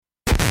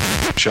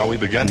Shall we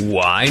begin?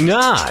 Why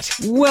not?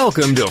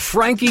 Welcome to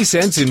Frankie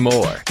Sense and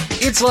More.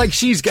 It's like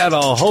she's got a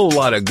whole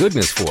lot of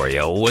goodness for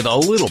you with a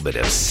little bit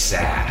of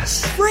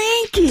sass.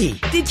 Frankie,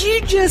 did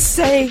you just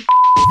say...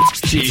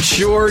 She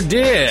sure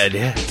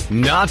did.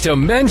 Not to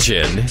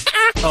mention,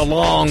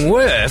 along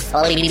with...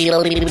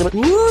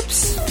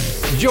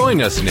 Whoops.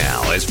 Join us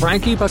now as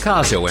Frankie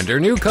Picasso and her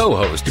new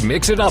co-host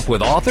mix it up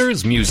with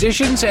authors,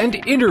 musicians, and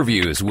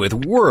interviews with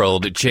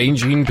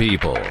world-changing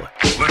people.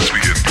 Let's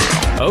begin,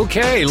 pal.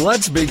 Okay,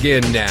 let's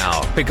begin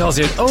now, because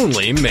it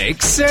only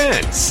makes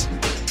sense.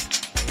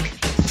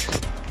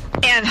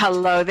 And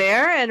hello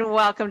there, and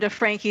welcome to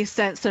Frankie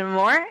Sense and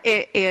More.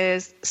 It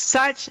is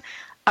such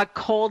a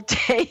cold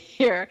day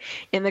here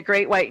in the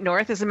Great White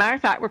North. As a matter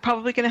of fact, we're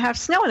probably going to have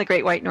snow in the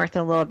Great White North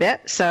in a little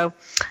bit. So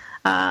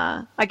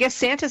I guess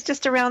Santa's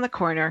just around the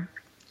corner,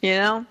 you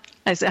know,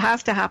 as it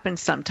has to happen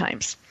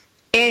sometimes.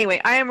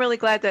 Anyway, I am really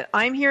glad that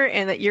I'm here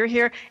and that you're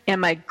here and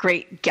my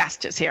great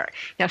guest is here.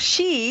 Now,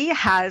 she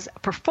has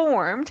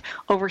performed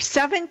over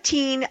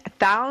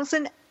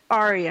 17,000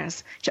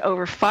 arias to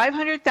over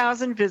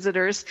 500,000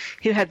 visitors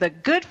who had the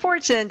good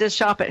fortune to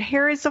shop at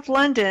Harrods of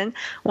London,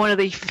 one of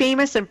the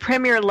famous and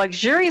premier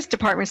luxurious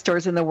department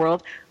stores in the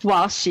world,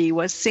 while she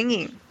was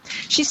singing.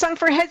 She sung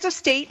for heads of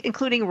state,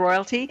 including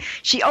royalty.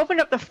 She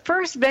opened up the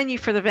first venue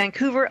for the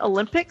Vancouver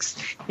Olympics,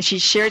 and she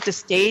shared the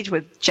stage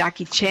with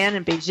Jackie Chan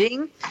in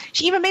Beijing.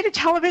 She even made a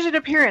television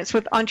appearance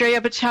with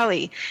Andrea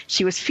Bocelli.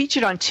 She was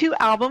featured on 2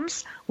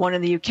 albums, one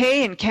in the UK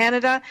and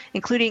Canada,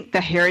 including the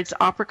Harrods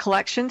Opera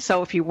Collection.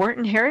 So if you weren't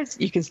in Harrods,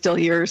 you can still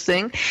hear her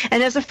sing.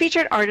 And as a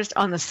featured artist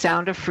on The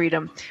Sound of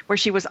Freedom, where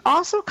she was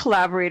also a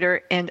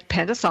collaborator and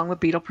penned a song with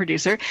Beatle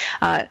producer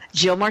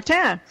Gilles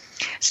Martin.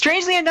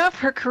 Strangely enough,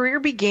 her career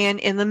began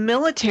in the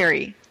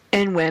military,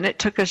 and when it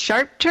took a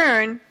sharp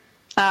turn,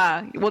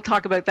 we'll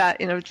talk about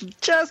that in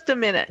just a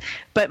minute.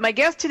 But my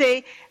guest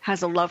today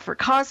has a love for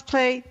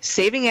cosplay,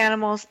 saving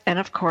animals, and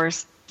of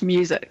course,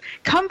 music.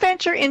 Come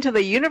venture into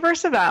the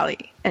Universal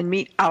Valley and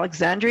meet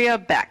Alexandria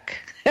Beck.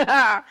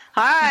 Hi.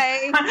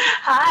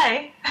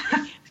 Hi.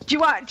 Do you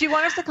want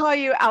us to call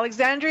you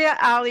Alexandria,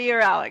 Ali, or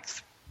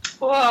Alex?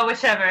 Whoa,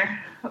 whichever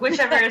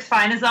is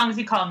fine, as long as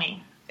you call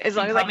me. As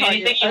long as I call me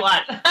anything you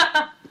want.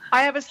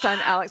 I have a son,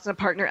 Alex, and a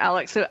partner,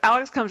 Alex. So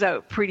Alex comes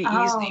out pretty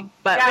easy.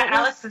 But yeah,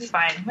 Alex is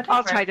fine. Whatever.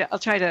 I'll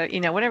try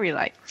to, whatever you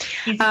like.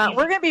 Easy.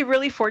 We're going to be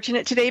really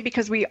fortunate today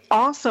because we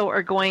also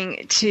are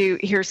going to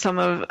hear some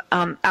of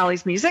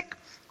Ali's music,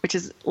 which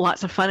is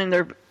lots of fun, and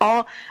they're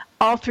all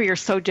 3 are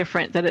so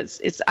different that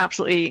it's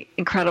absolutely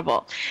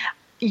incredible.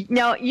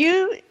 Now,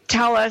 you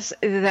tell us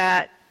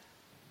that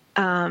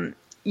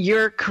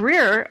your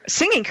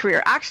singing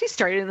career, actually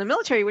started in the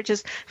military, which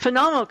is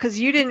phenomenal because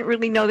you didn't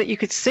really know that you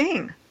could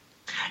sing.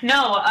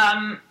 No,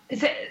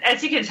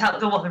 as you can tell,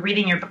 well,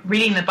 reading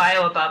the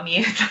bio about me,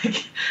 it's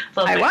like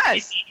a little bit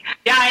crazy.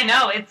 Yeah, I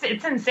know, it's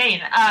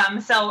insane.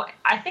 So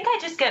I think I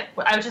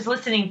was just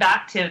listening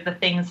back to the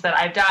things that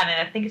I've done,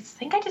 and I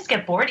think I just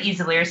get bored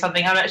easily or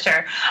something. I'm not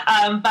sure,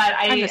 but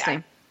I'm the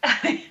same.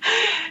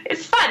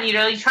 It's fun,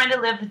 you're trying to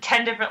live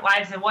 10 different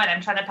lives in one.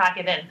 I'm trying to pack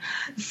it in.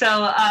 So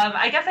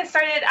I guess I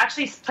started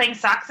actually playing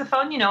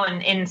saxophone,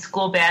 in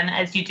school band,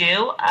 as you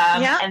do.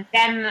 And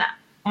then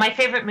my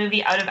favorite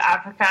movie, Out of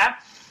Africa,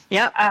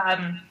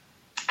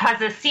 has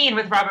a scene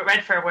with Robert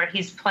Redford where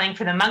he's playing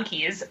for the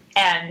Monkees,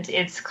 and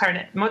it's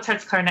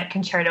Mozart's Clarinet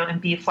Concerto in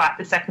B flat,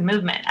 the second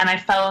movement. And I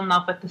fell in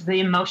love with the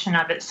emotion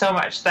of it so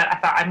much that I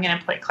thought, I'm going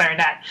to play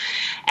clarinet.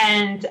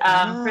 And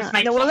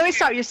let me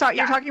stop.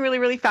 You're talking really,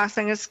 really fast.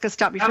 I'm going to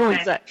stop you for one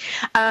sec.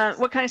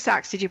 What kind of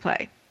sax did you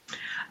play?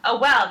 Oh,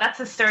 well, that's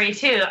a story,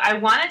 too. I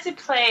wanted to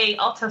play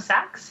alto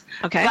sax,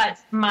 but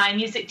my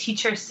music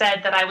teacher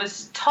said that I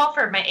was tall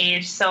for my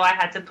age, so I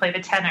had to play the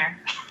tenor.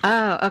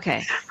 Oh,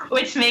 okay.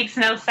 Which makes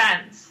no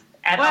sense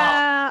at all.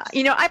 Well,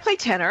 I play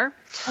tenor.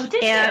 Oh,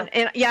 did you?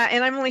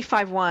 And I'm only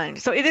 5'1",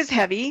 so it is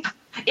heavy.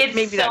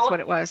 Maybe that's what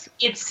it was.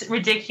 It's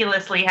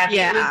ridiculously heavy.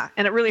 Yeah,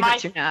 and it really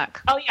hurts your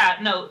neck. Oh, yeah,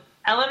 no.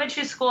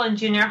 Elementary school and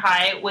junior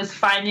high was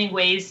finding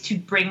ways to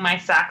bring my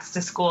sax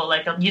to school,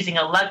 like using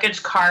a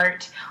luggage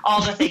cart,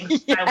 all the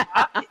things.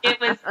 It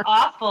was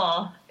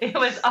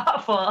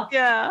awful.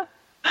 Yeah.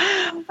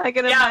 I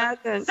can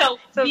imagine. So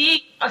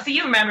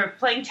you remember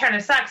playing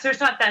tenor sax.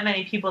 There's not that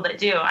many people that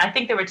do. I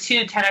think there were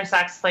 2 tenor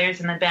sax players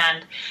in the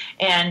band,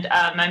 and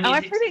my music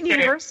I've heard it in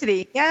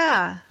university.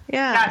 Yeah.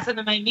 So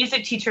my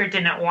music teacher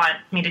didn't want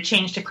me to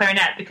change to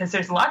clarinet because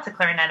there's lots of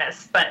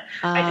clarinetists, but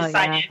I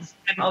decided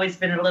I've always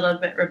been a little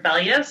bit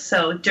rebellious.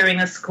 So during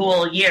the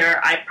school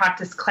year, I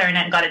practiced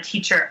clarinet and got a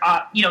teacher,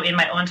 in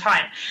my own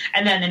time.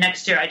 And then the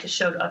next year, I just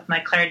showed off my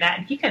clarinet,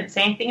 and he couldn't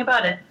say anything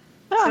about it.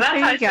 Oh, so that's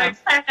how I started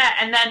clarinet.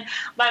 And then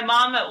my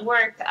mom at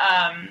work,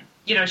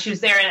 she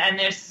was there, and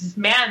there's this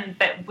man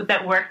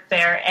that worked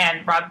there,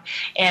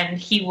 and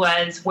he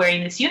was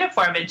wearing this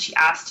uniform, and she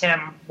asked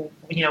him,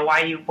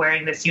 why are you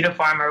wearing this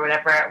uniform or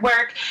whatever at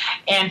work?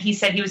 And he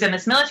said he was in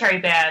this military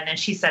band, and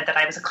she said that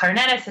I was a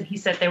clarinetist, and he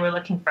said they were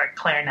looking for a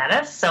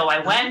clarinetist. So I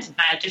went and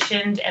I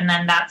auditioned, and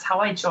then that's how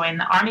I joined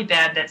the Army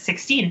band at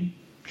 16.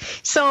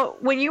 So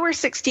when you were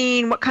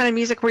 16, what kind of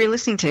music were you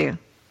listening to?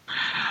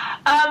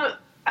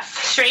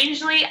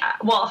 Strangely,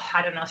 well,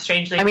 I don't know,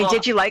 strangely. I mean,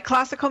 did you like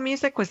classical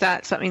music? Was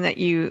that something that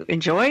you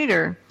enjoyed,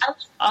 or?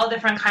 All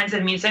different kinds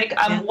of music.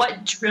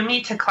 What drew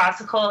me to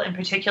classical in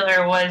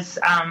particular was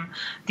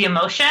the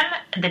emotion,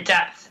 the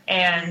depth,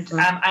 and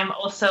I'm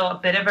also a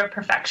bit of a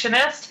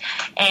perfectionist,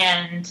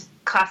 and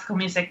classical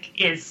music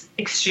is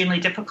extremely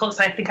difficult,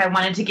 so I think I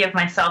wanted to give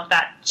myself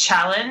that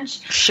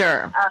challenge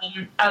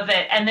of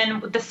it. And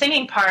then the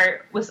singing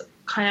part was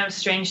kind of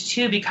strange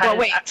too, because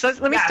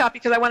let me stop,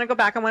 because I want to go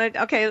back.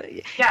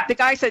 The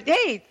guy said,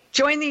 hey,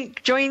 join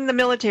the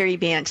military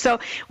band. So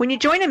when you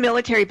join a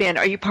military band,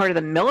 are you part of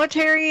the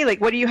military?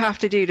 Like, what do you have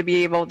to do to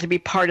be able to be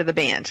part of the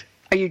band?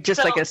 Are you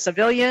just like a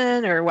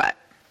civilian, or what?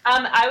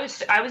 I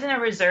was in a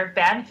reserve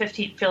band,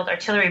 15th Field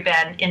Artillery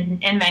Band in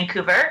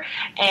Vancouver,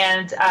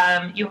 and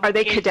are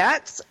they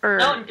cadets or?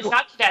 No, it's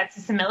not cadets.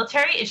 It's the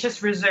military. It's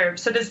just reserve.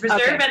 So there's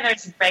reserve and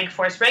there's Reg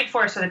Force. Reg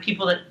Force are the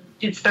people that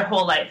it's their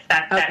whole life.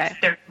 That's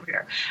their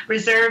career.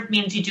 Reserve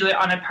means you do it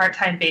on a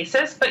part-time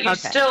basis, but you're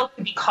still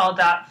to be called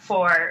up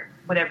for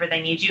whatever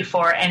they need you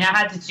for. And I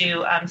had to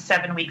do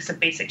 7 weeks of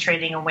basic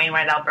training in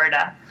Wainwright,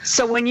 Alberta.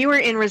 So when you were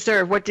in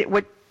reserve,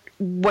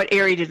 what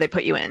area did they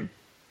put you in?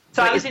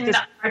 So I was in the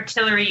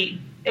artillery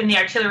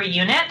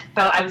unit,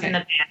 but I was in the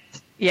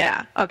band.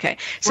 Yeah. Okay.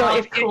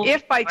 So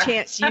if by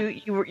chance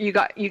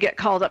you get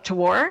called up to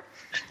war,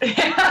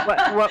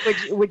 what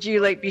would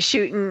you like be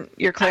shooting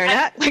your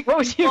clarinet? Like, what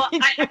would you? Well,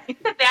 I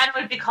think the band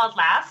would be called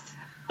last.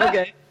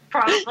 Okay.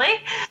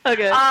 Probably.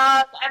 Okay.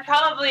 And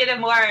probably in a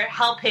more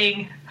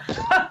helping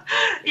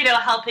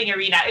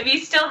arena. If you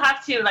still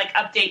have to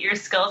update your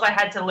skills, I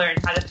had to learn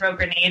how to throw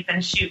grenades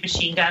and shoot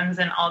machine guns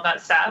and all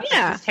that stuff.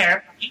 Yeah. It was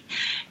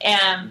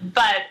terrifying.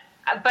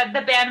 But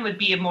the band would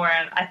be more,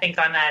 I think,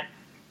 on that.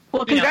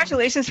 Well,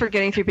 congratulations for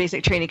getting through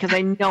basic training, because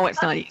I know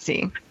it's not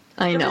easy.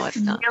 I know it's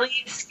not.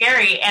 Really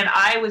scary, and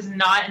I was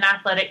not an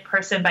athletic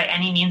person by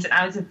any means, and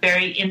I was a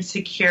very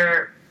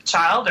insecure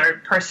child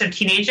or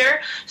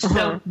teenager.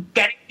 So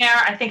getting there,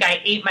 I think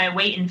I ate my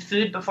weight in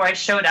food before I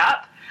showed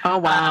up. Oh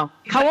wow!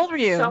 How old were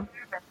you?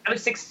 I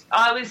was 6.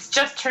 I was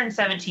just turned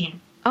 17.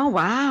 Oh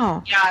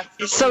wow! Yeah.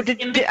 So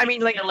did you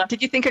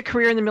think a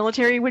career in the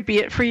military would be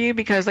it for you,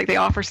 because they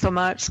offer so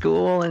much,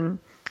 school and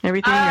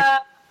everything?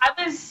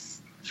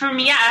 For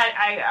me,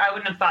 I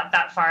wouldn't have thought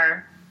that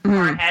far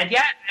ahead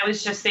yet. I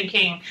was just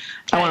thinking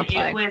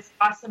it was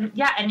awesome.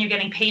 Yeah, and you're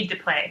getting paid to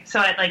play. So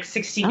at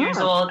 16 years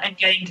old, and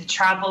getting to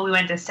travel, we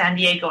went to San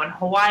Diego and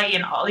Hawaii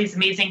and all these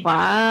amazing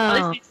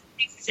places,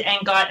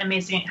 and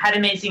had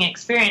amazing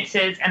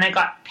experiences, and I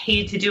got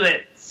paid to do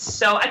it.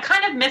 So I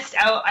kind of missed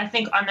out, I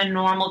think, on the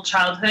normal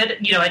childhood.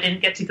 I didn't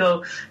get to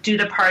go do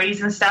the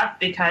parties and stuff,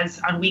 because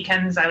on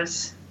weekends I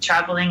was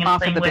traveling and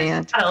playing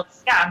with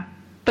adults. Yeah.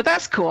 But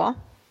that's cool.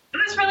 It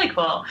was really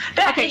cool.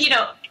 But,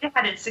 it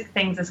had its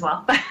things as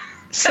well.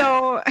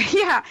 So,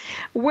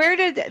 where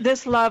did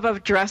this love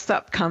of dress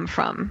up come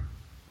from?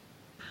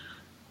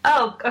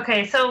 Oh,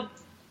 okay. So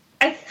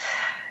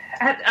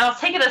I'll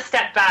take it a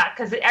step back,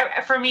 because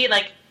for me,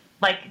 like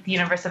the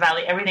Universal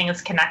Valley, everything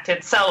is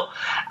connected. So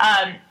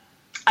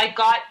I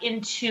got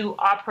into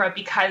opera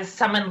because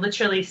someone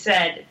literally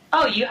said,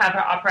 "Oh, you have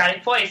an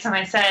operatic voice," and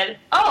I said,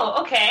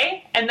 "Oh,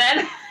 okay," and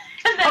then.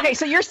 Okay,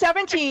 so you're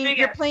 17.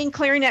 You're playing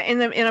clarinet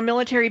in a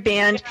military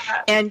band,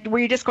 and were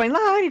you just going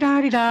la di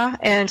da di da?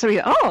 And so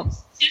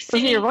just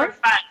singing for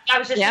fun. I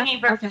was just singing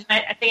for fun.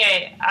 I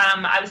think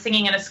I was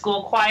singing in a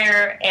school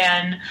choir,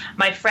 and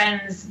my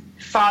friend's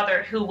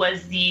father, who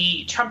was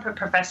the trumpet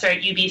professor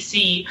at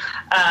UBC,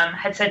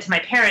 had said to my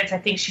parents, I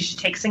think she should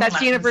take singing lessons.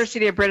 That's the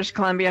University of British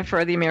Columbia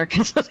for the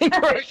Americans.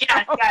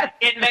 yeah,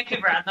 in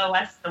Vancouver on the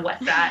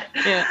west side.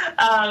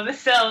 Yeah.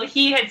 So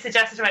he had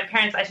suggested to my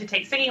parents I should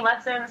take singing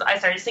lessons. I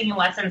started singing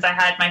lessons. I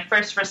had my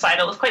first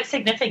recital. It was quite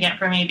significant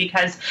for me,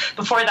 because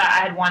before that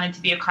I had wanted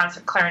to be a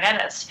concert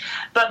clarinetist.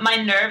 But my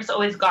nerves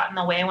always got in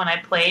the way when I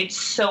played.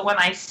 So when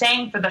I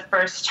sang for the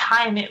first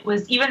time, it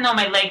was, even though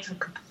my legs were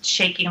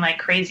shaking like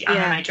crazy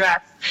under my dress,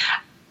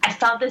 I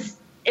felt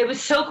it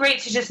was so great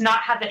to just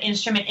not have the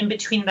instrument in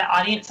between the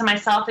audience and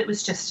myself. It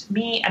was just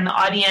me and the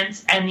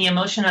audience and the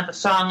emotion of the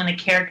song and the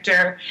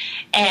character.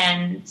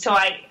 And so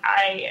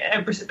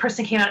a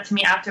person came up to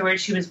me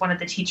afterwards. She was one of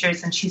the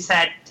teachers, and she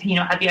said,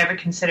 have you ever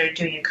considered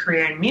doing a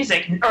career in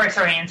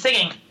in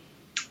singing?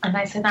 And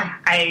I said,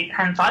 I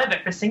hadn't thought of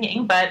it for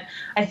singing, but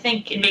I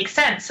think it makes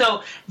sense.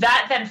 So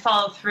that then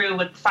followed through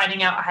with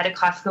finding out I had a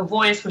classical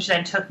voice, which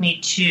then took me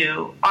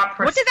to opera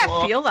school. What did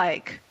that feel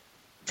like?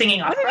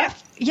 Singing opera?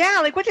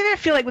 What did it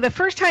feel like? Well, the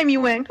first time you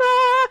went,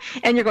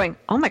 and you're going,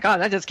 oh my God,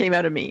 that just came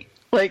out of me.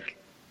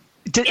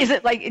 Is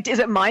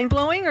it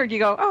mind-blowing, or do you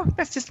go, oh,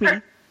 that's just me?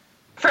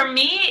 For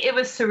me, it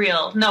was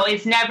surreal. No,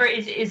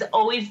 it's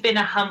always been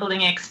a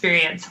humbling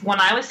experience. When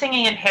I was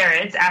singing at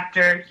Harrods,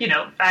 after,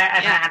 I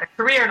had a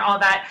career and all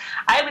that,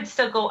 I would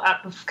still go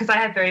up, because I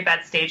had very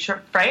bad stage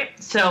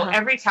fright. So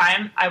every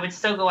time I would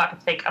still go up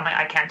and think, I'm like,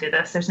 I can't do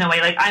this. There's no way.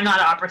 I'm not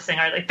an opera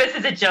singer. This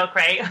is a joke,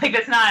 right?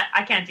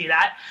 I can't do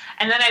that.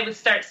 And then I would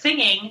start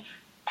singing,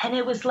 and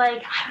it was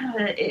like, I don't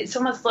know, it's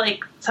almost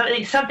like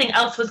something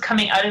else was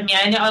coming out of me.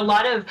 I know a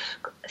lot of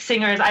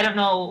singers, I don't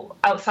know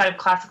outside of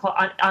classical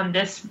in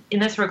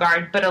this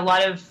regard, but a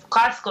lot of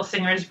classical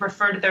singers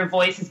refer to their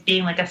voice as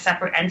being like a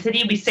separate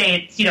entity. We say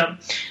it's, you know,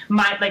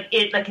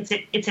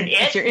 it's an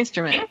it. It's your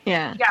instrument.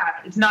 Yeah. Yeah.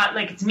 It's not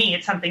like it's me,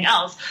 it's something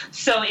else.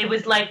 So it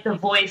was like the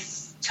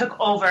voice took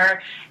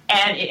over,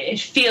 and it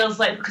feels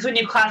like, because when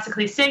you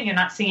classically sing, you're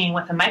not singing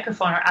with a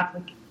microphone or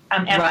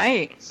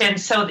right.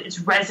 And so it's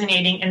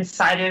resonating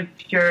inside of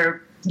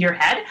your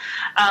head.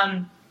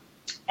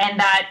 And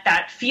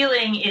that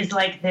feeling is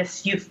like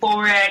this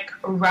euphoric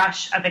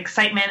rush of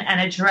excitement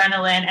and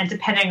adrenaline, and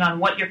depending on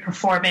what you're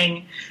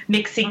performing,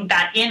 mixing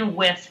that in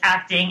with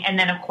acting, and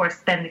then of course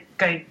then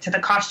going to the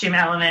costume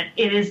element,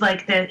 it is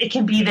like it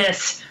can be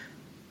this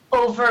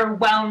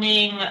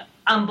overwhelming,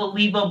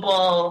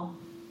 unbelievable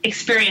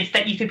experience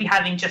that you could be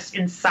having just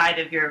inside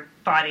of your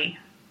body.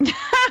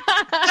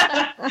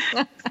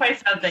 It's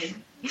quite something.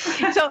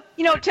 So,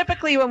 you know,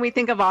 typically when we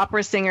think of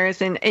opera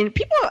singers and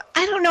people,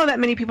 I don't know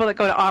that many people that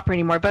go to opera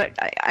anymore, but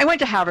I went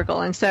to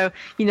Havergal, and so,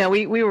 you know,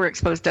 we were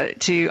exposed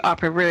to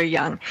opera very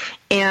young.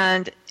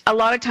 And a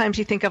lot of times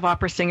you think of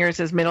opera singers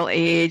as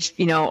middle-aged,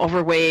 you know,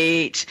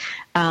 overweight,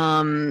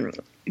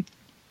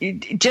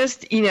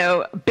 just, you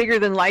know, bigger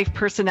than life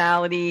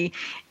personality.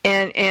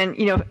 And,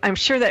 you know, I'm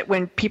sure that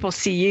when people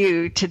see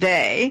you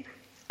today,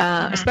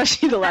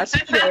 especially the last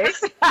few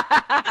days,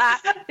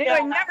 they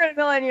would never in a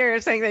million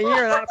years saying that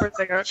you're an opera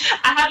singer.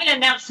 I haven't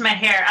announced my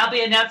hair. I'll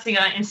be announcing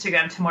on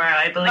Instagram tomorrow,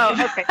 I believe. Oh,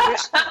 okay.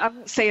 I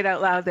won't say it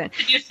out loud then.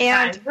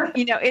 And,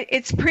 you know,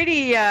 it's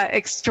pretty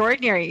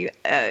extraordinary,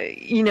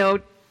 you know,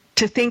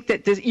 to think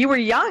that you were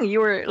young. You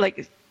were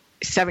like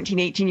 17,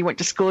 18. You went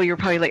to school. You were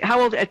probably like,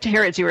 how old at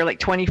Harrods? You were like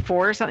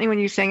 24 or something when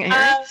you sang at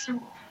Harrods?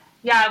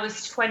 Yeah, I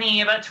was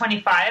about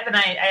 25, and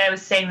I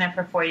was saying that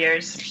for 4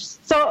 years.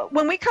 So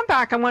when we come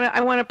back, I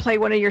want to play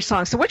one of your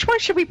songs. So which one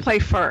should we play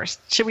first?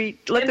 Should we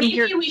let them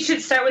hear? Maybe we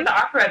should start with the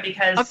opera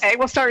because. Okay,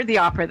 we'll start with the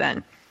opera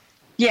then.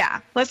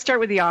 Yeah, let's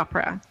start with the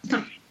opera.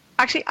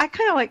 Actually, I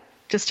kind of like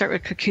to start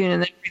with Cocoon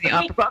and then read the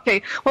opera. But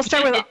okay, we'll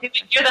start with.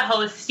 You're the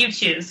host. You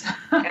choose.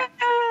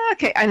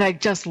 Okay, and I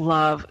just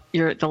love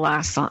the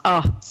last song.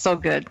 Oh, so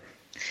good.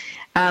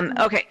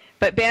 Okay,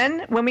 but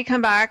Ben, when we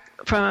come back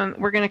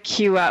we're going to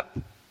cue up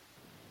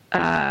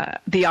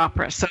the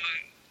opera. So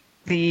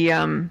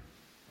the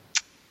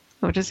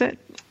what is it?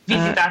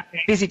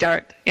 Visy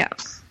Dart. Yeah.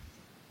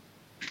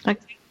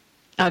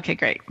 Okay,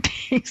 great.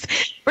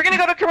 We're going to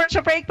go to a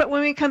commercial break, but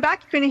when we come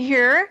back, you're going to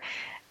hear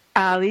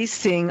Ali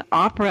sing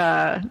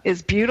Opera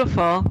is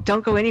Beautiful.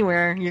 Don't go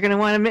anywhere. You're going to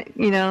want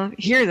to,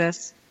 hear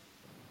this.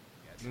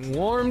 Getting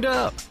warmed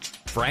up.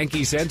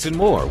 Frankie Sense and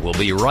More will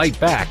be right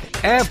back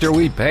after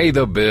we pay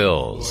the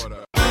bills.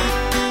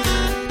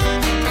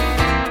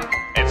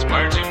 It's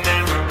words you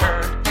never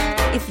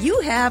heard. If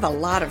you have a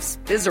lot of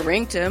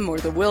spizzerinctum or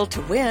the will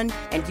to win,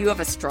 and you have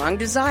a strong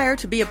desire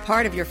to be a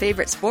part of your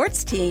favorite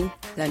sports team,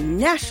 the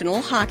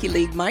National Hockey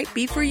League might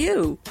be for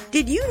you.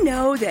 Did you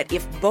know that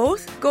if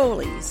both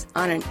goalies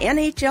on an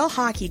NHL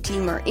hockey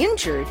team are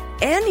injured,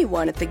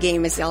 anyone at the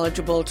game is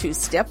eligible to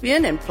step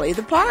in and play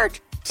the part?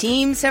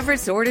 Teams have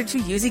resorted to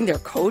using their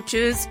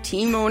coaches,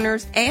 team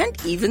owners, and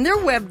even their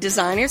web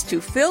designers to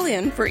fill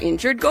in for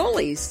injured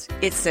goalies.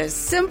 It's as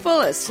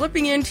simple as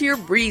slipping into your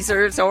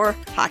breezers or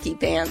hockey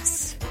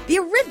pants. The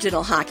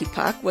original hockey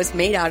puck was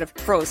made out of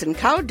frozen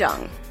cow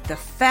dung. The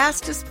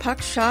fastest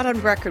puck shot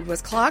on record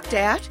was clocked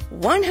at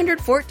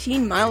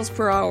 114 miles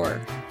per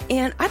hour.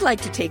 And I'd like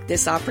to take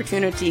this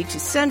opportunity to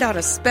send out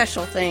a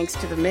special thanks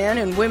to the men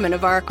and women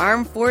of our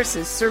armed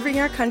forces serving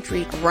our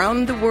country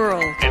around the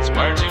world. It's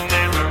words you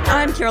never heard.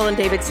 I'm Carolyn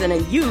Davidson,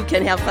 and you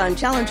can have fun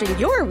challenging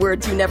your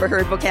words you never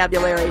heard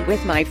vocabulary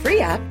with my free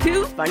app,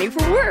 Too Funny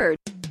for Words.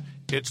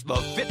 It's the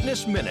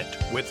Fitness Minute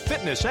with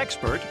fitness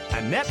expert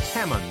Annette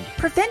Hammond.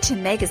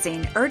 Prevention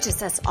Magazine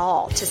urges us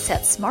all to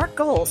set SMART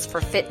goals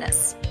for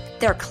fitness.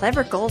 Their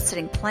clever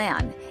goal-setting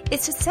plan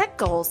is to set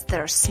goals that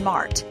are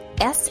SMART,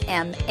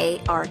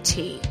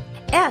 S-M-A-R-T.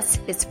 S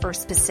is for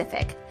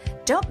specific.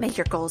 Don't make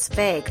your goals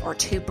vague or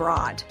too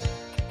broad.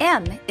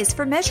 M is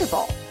for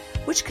measurable,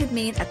 which could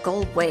mean a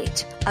goal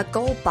weight, a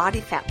goal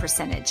body fat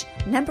percentage,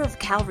 number of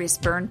calories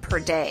burned per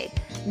day,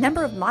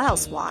 number of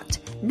miles walked,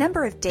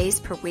 number of days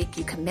per week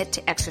you commit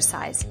to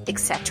exercise,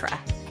 etc.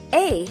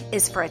 A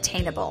is for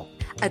attainable.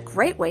 A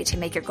great way to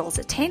make your goals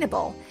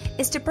attainable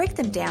is to break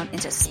them down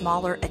into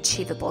smaller,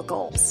 achievable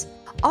goals.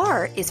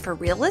 R is for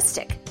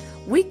realistic.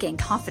 We gain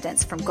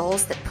confidence from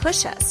goals that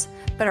push us,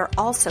 but are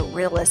also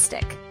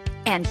realistic.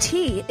 And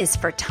T is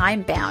for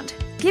time-bound.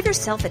 Give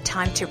yourself a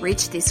time to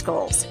reach these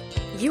goals.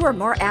 You are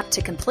more apt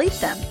to complete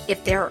them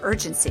if there are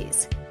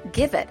urgencies.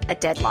 Give it a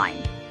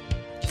deadline.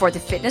 For the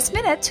Fitness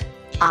Minute,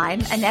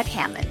 I'm Annette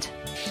Hammond.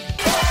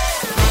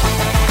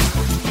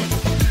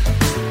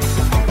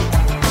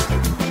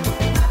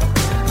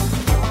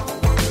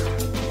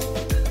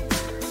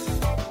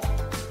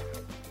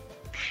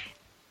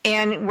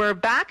 And we're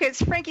back.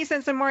 It's Frankie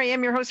Sense and More. I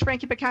am your host,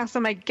 Frankie Picasso.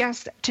 My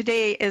guest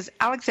today is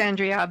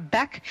Alexandria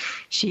Beck.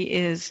 She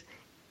is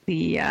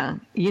the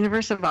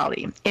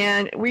Universali.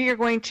 And we are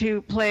going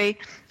to play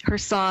her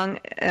song,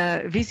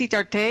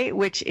 Visitarte,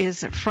 which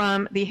is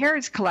from the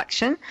Harrods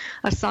collection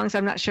of songs.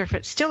 I'm not sure if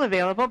it's still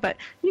available, but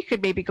you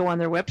could maybe go on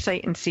their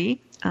website and see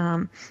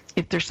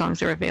if their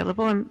songs are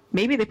available. And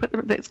maybe they put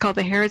them, it's called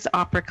the Harrods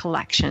Opera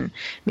Collection.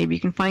 Maybe you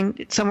can find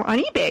it somewhere on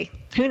eBay.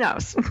 Who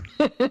knows?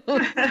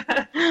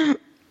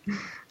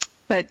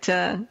 But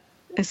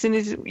as soon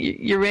as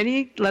you're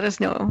ready, let us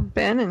know,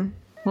 Ben, and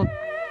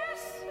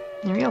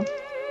here we go.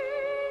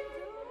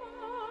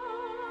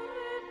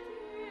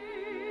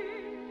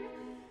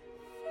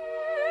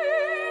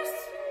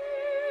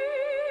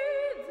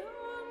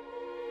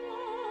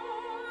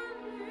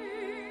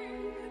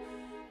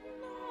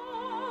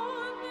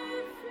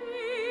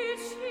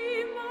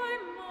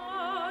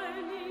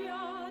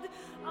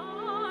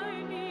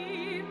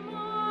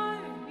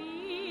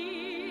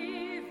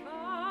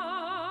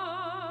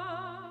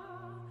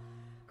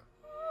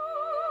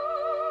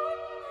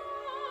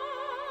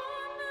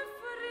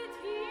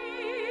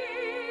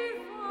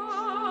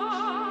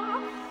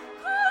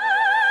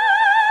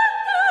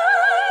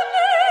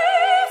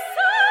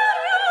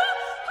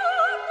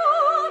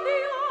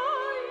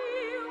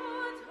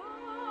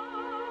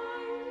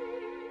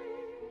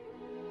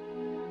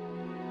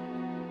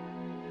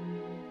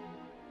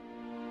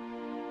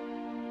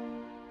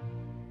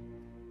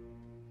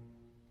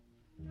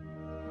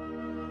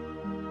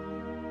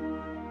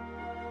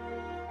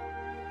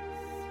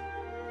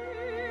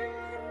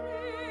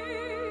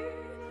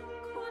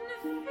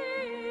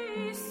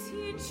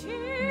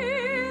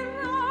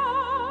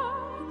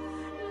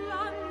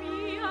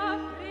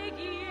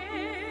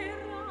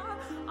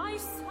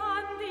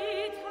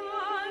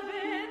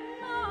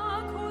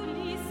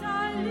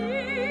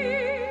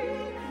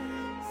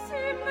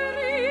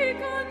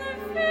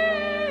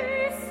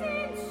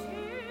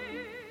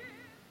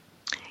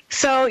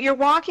 So you're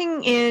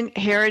walking in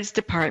Harrods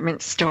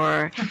department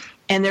store,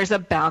 and there's a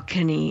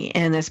balcony,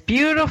 and this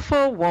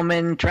beautiful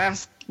woman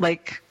dressed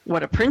like,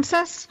 what, a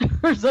princess?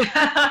 Or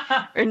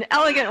in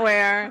elegant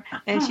wear,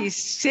 and she's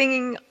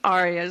singing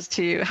arias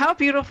to you. How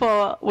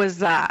beautiful was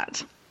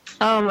that?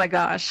 Oh my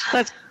gosh,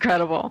 that's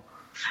incredible.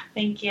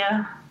 Thank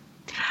you.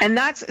 And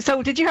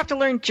so did you have to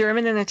learn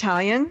German and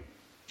Italian?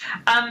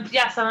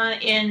 Yes,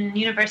 in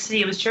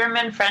university it was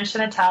German, French,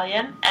 and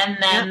Italian, and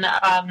then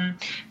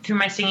through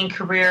my singing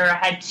career I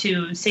had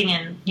to sing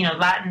in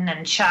Latin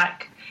and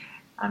Czech,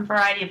 a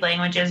variety of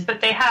languages.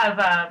 But they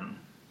have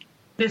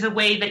there's a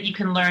way that you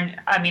can learn.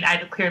 I mean,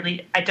 I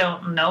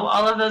don't know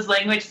all of those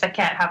languages. I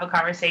can't have a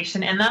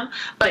conversation in them,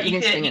 but you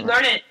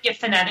learn it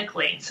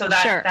phonetically, so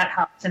that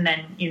helps, and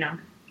then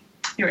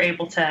you're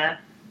able to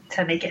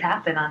make it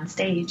happen on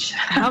stage.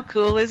 How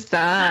cool is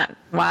that?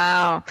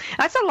 Wow.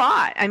 That's a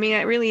lot. I mean,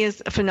 it really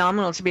is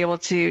phenomenal to be able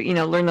to,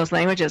 learn those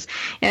languages.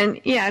 And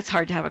yeah, it's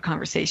hard to have a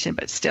conversation,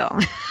 but still.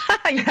 You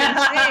can sing.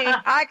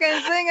 I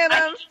can sing in them.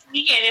 I can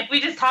sing it. If we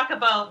just talk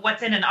about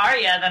what's in an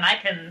aria, then I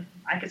can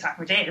talk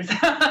for days.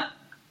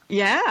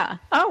 Yeah.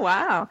 Oh,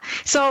 wow.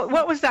 So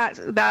what was that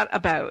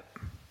about?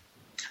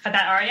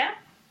 That aria?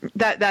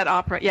 That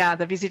opera, yeah,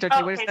 the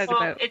Visitarte. What is that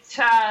about? It's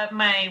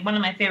one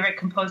of my favorite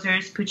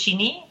composers,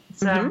 Puccini.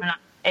 It's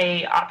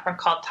a opera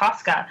called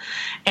Tosca,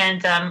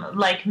 and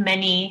like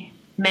many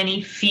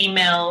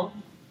female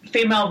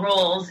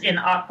roles in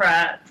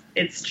opera,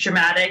 it's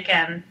dramatic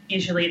and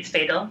usually it's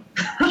fatal.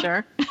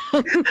 Sure,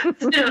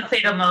 it's been a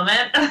fatal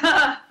moment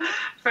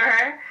for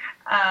her,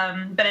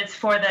 but it's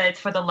for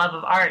the love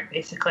of art.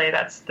 Basically,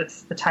 that's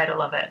the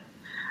title of it.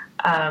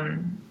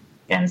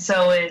 And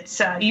so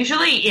it's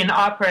usually in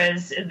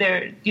operas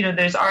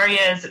there's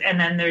arias, and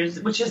then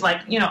which is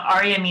like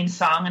aria means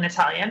song in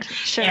Italian.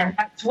 Sure. And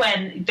that's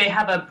when they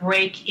have a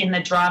break in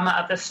the drama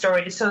of the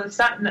story. So it's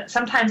not,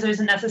 sometimes there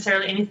isn't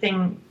necessarily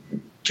anything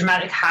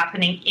dramatic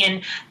happening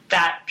in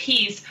that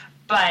piece,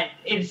 but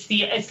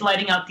it's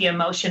letting out the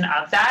emotion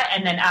of that.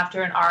 And then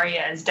after an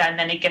aria is done,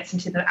 then it gets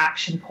into the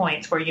action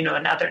points where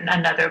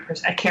another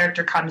person, a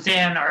character comes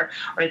in or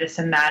this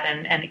and that,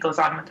 and it goes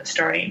on with the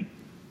story.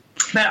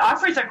 But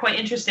operas are quite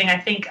interesting. I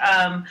think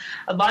a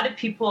lot of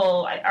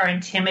people are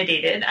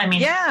intimidated. I mean,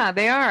 yeah,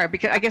 they are,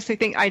 because I guess they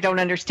think, I don't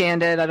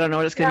understand it. I don't know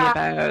what it's going to be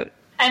about.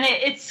 And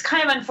it's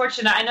kind of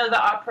unfortunate. I know the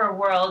opera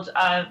world,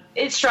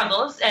 it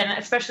struggles, and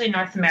especially in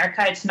North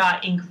America, it's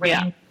not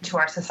ingrained into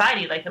our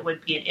society like it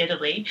would be in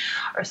Italy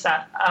or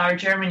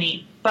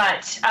Germany.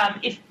 But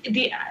I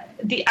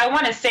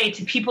want to say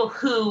to people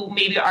who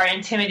maybe are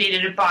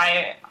intimidated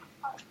by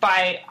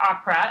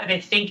opera,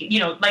 they think,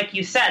 like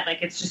you said,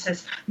 like it's just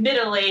this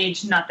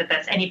middle-aged, not that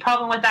that's any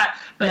problem with that,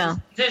 but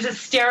there's a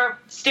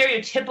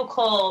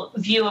stereotypical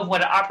view of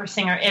what an opera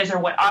singer is or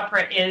what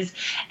opera is,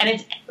 and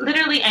it's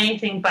literally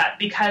anything but,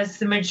 because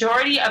the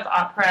majority of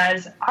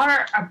operas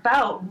are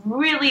about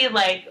really,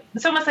 like,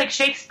 it's almost like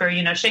Shakespeare.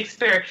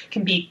 Shakespeare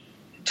can be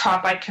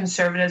taught by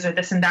conservatives or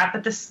this and that,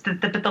 but the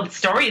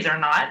stories are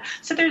not.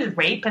 So there's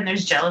rape, and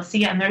there's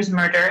jealousy, and there's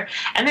murder,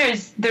 and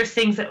there's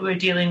things that we're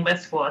dealing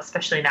with, well,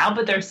 especially now,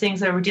 but there's things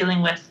that we're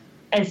dealing with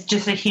as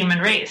just a human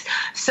race.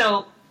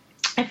 So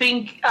I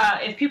think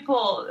if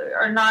people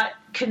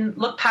can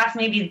look past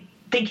maybe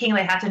thinking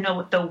they have to know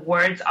what the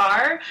words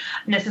are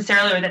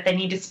necessarily, or that they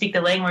need to speak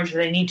the language, or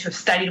they need to have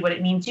studied what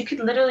it means. You could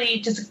literally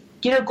just,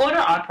 go to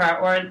opera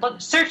or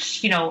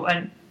search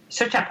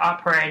up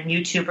opera on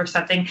YouTube or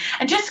something,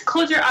 and just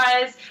close your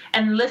eyes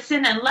and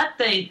listen and let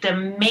the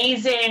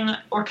amazing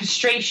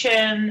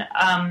orchestration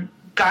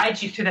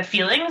guide you through the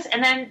feelings.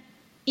 And then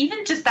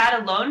even just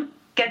that alone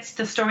gets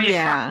the story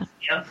across to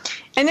you.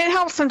 And it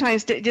helps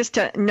sometimes just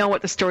to know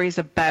what the story is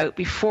about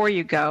before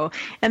you go.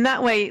 And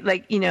that way,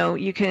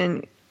 you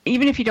can,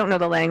 even if you don't know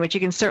the language,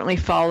 you can certainly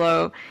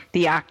follow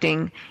the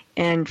acting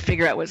and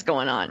figure out what's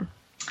going on.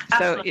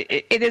 Absolutely.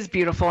 So it is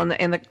beautiful,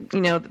 and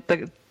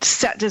the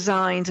set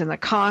designs and the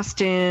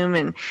costume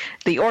and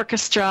the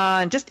orchestra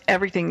and just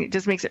everything. It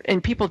just makes it,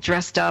 and people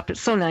dressed up. It's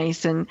so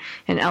nice and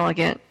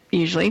elegant.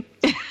 Usually,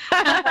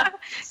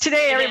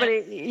 today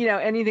everybody,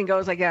 anything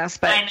goes, I guess.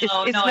 But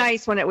it's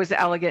nice when it was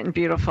elegant and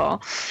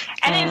beautiful.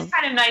 And it's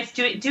kind of nice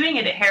doing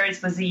it at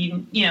Harrods was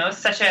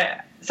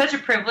such a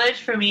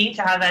privilege for me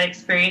to have that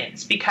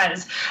experience,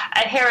 because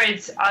at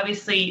Harrods,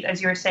 obviously,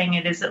 as you were saying,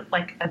 it is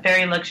like a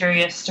very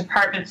luxurious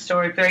department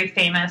store, very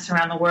famous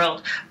around the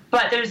world.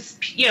 But there's,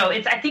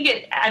 at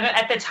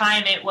the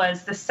time, it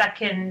was the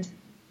second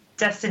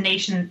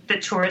destination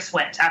that tourists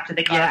went after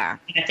they got out.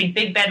 I think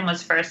Big Ben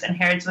was first and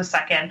Harrods was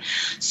second.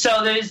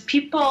 So there's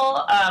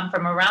people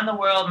from around the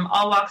world, from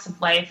all walks of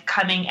life,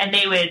 coming, and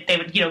they would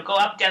go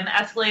up down the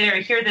escalator,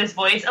 hear this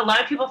voice. A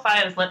lot of people thought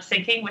I was lip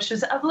syncing, which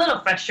was a little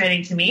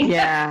frustrating to me.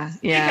 Because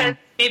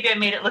maybe I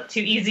made it look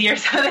too easy or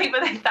something,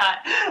 but I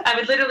thought I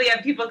would literally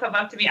have people come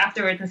up to me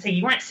afterwards and say,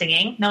 "You weren't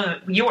singing." No,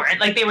 you weren't.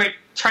 Like, they were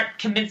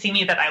convincing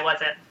me that I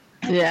wasn't.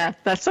 Yeah,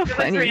 that's so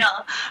funny. It was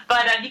real.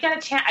 But I got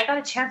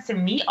a chance to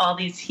meet all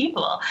these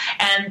people,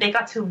 and they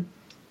got to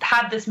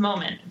have this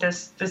moment,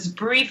 this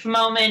brief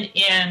moment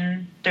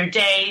in their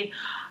day,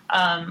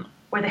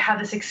 where they have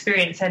this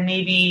experience, and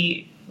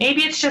maybe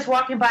it's just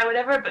walking by,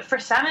 whatever. But for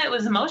some, it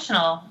was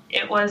emotional.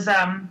 It was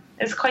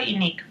quite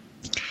unique.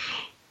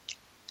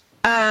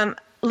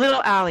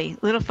 Little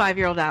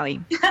 5-year-old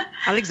Allie,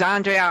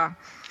 Alexandria.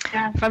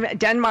 Yeah. From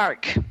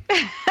Denmark.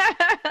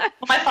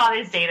 My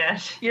father's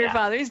Danish. Your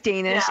father's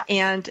Danish.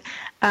 Yeah.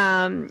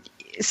 And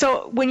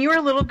so when you were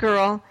a little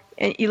girl,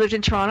 you lived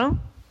in Toronto?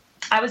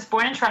 I was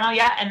born in Toronto,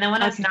 and then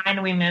when I was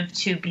 9, we moved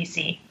to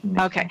BC.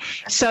 Okay.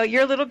 So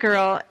you're a little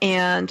girl,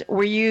 and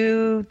were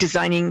you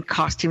designing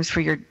costumes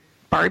for your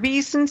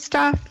Barbies and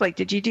stuff? Like,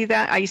 did you do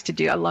that? I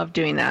love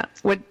doing that.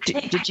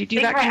 Did you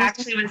do that? I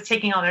actually was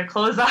taking all their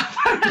clothes off.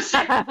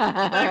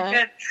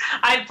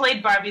 I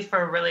played Barbies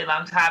for a really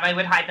long time. I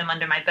would hide them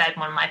under my bed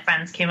when my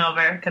friends came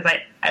over, because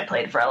I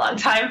played for a long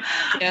time.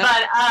 Yeah.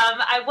 But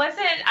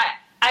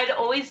I'd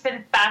always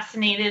been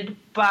fascinated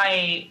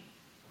by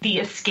the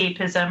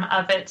escapism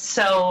of it.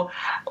 So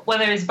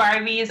whether it was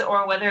Barbies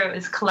or whether it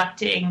was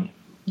collecting,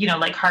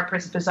 like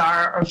Harper's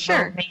Bazaar or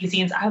Vogue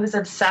magazines, I was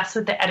obsessed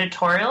with the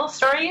editorial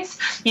stories,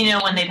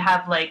 when they'd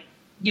have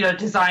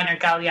Design or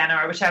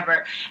Galliano or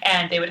whichever,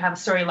 and they would have a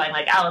storyline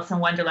like Alice in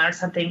Wonderland or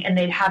something, and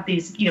they'd have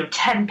these,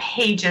 10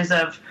 pages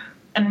of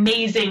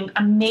amazing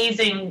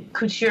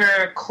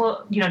couture,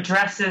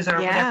 dresses or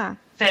whatever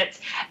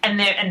fits, and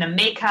the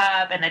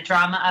makeup and the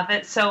drama of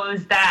it. So it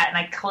was that, and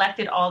I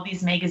collected all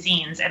these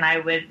magazines, and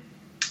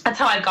that's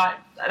how I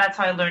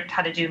learned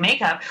how to do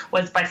makeup,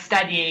 was by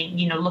studying,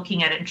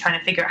 looking at it and trying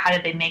to figure out how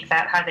did they make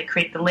that, how did they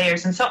create the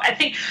layers. And so I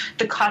think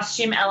the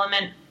costume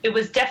element, it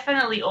was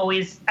definitely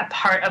always a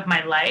part of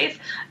my life.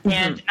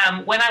 Mm-hmm.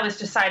 And when I was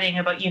deciding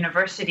about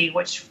university,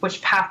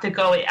 which path to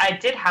go, I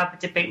did have a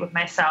debate with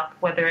myself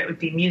whether it would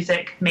be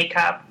music,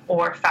 makeup,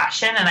 or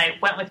fashion. And I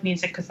went with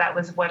music because that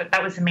was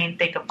the main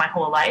thing of my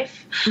whole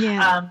life.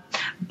 Yeah.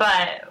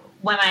 But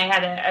when I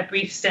had a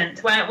brief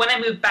stint, when I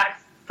moved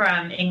back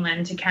from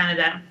England to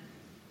Canada,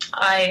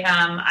 I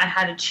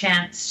had a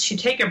chance to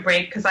take a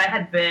break because I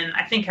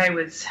think I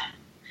was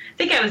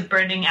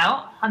burning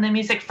out on the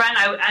music front.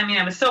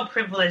 I was so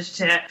privileged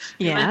to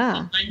live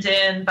in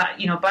London, but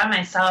by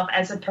myself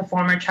as a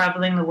performer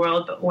traveling the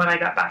world. But when I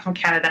got back from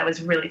Canada, I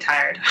was really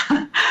tired.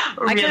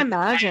 I can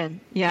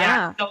imagine.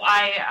 Yeah. So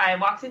I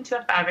walked into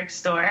a fabric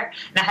store,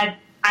 and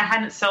I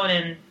hadn't sewn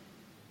in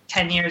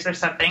 10 years or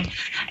something,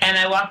 and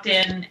I walked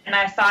in and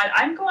I thought,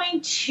 I'm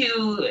going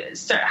to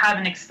have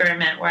an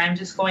experiment where I'm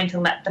just going to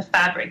let the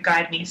fabric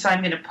guide me. So I'm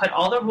going to put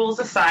all the rules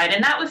aside.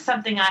 And that was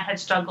something I had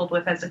struggled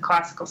with as a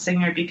classical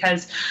singer,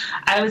 because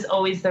I was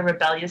always the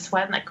rebellious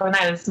one. Like when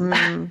I was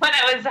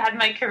had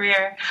my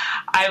career,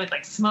 I would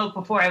smoke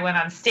before I went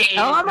on stage.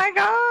 Oh my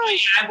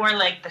gosh. I wore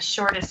the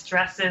shortest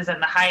dresses and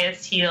the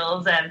highest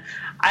heels, and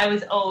I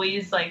was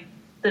always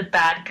the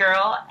bad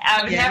girl.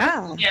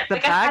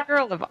 Bad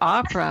girl of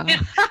opera.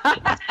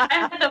 I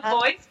had the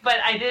voice, but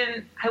I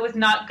was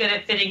not good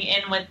at fitting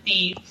in with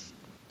the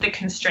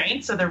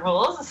constraints or the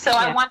rules. So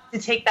I wanted to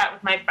take that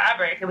with my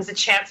fabric. It was a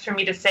chance for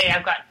me to say,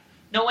 I've got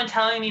no one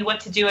telling me what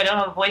to do. I don't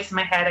have a voice in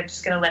my head. I'm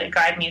just going to let it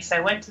guide me. So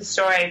I went to the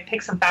store. I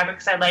picked some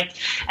fabrics I liked,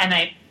 and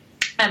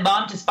my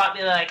mom just bought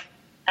me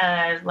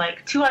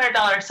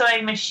 $200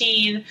 sewing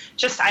machine.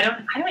 I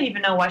don't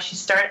even know why she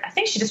started. I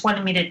think she just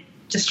wanted me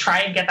to just try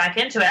and get back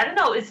into it. I don't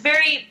know.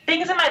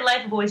 Things in my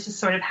life have always just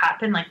sort of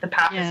happened. Like the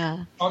path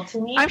is called to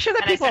me. I'm sure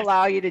that people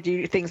allow you to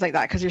do things like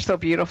that because you're so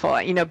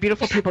beautiful. You know,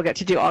 beautiful people get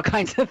to do all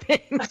kinds of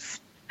things.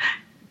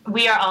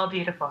 We are all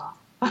beautiful.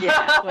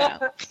 Yeah,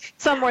 well,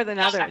 some more than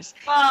others.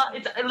 Well,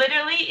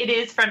 it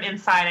is from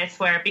inside, I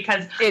swear,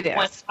 because it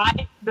is.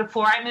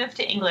 Before I moved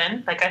to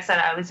England, like I said,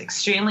 I was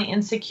extremely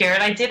insecure,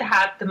 and I did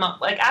have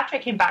after I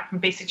came back from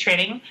basic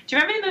training. Do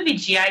you remember the movie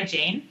G.I.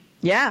 Jane?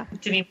 Yeah.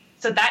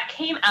 So that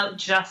came out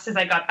just as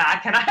I got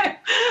back, and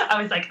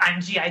I was like,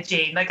 I'm G.I.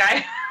 Jane. Like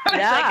I was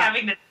like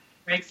having this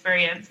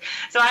experience.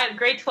 So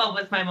grade 12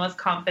 was my most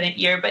confident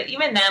year, but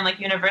even then, like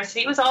university,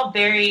 it was all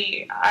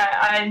very,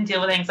 I didn't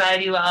deal with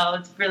anxiety well. I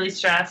was really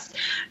stressed,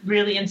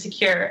 really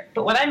insecure.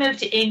 But when I moved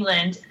to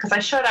England, because I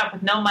showed up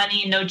with no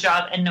money, no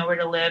job, and nowhere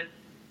to live,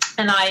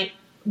 and I,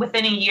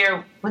 within a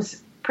year,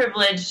 was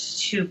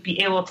privileged to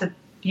be able to,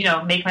 you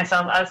know, make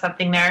myself out of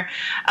something there.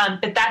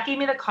 But that gave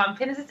me the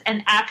confidence,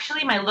 and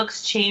actually my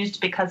looks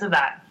changed because of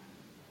that.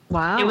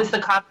 Wow. It was the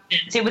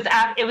confidence. It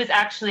was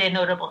actually a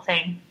notable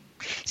thing.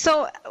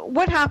 So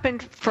what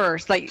happened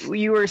first? Like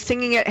you were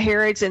singing at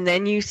Harrods and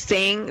then you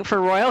sang for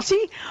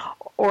royalty,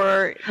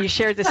 or you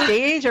shared the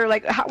stage, or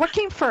like what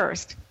came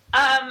first?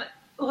 Well,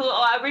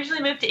 I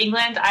originally moved to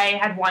England. I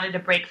had wanted a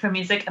break from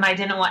music, and I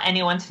didn't want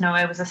anyone to know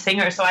I was a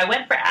singer, so I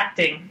went for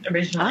acting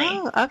originally.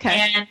 Oh,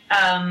 okay.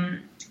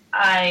 And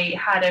I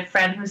had a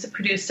friend who was a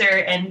producer,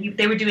 and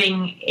they were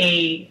doing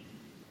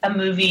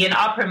an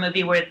opera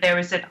movie where there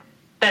was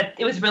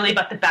it was really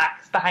about the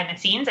backs behind the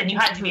scenes, and you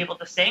had to be able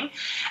to sing.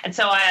 And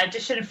so I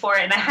auditioned for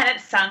it, and I hadn't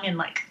sung in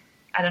like,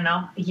 I don't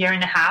know, a year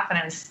and a half, and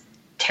I was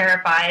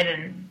terrified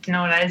and didn't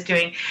know what I was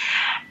doing.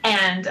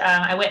 And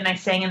I went and I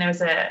sang, and there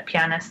was a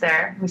pianist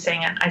there who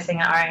sang it. I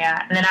sang an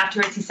aria. And then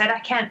afterwards he said,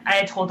 I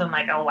had told him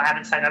like, oh, I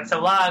haven't sung in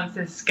so long.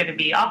 This is going to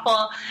be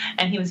awful.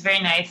 And he was very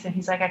nice. And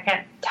he's like, I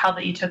can't tell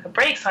that you took a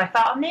break. So I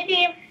thought,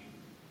 maybe.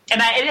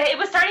 And it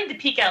was starting to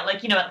peak out,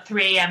 like, you know, at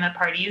 3 a.m. at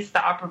parties,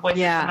 the opera voice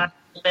would come up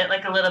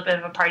a little bit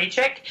of a party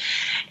trick.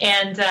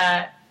 And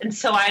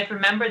so I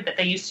remembered that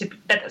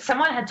that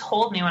someone had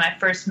told me when I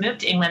first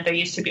moved to England, there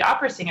used to be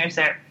opera singers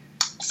there.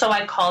 So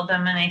I called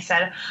them and I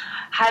said,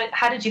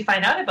 how did you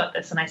find out about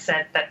this? And I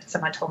said that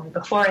someone told me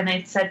before. And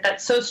they said,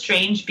 that's so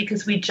strange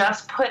because we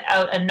just put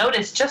out a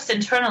notice just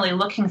internally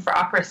looking for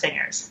opera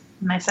singers.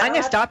 And I said, I'm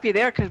going to stop you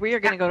there because we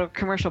are going to go to a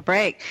commercial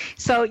break.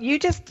 So you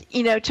just,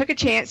 took a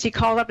chance. You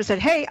called up and said,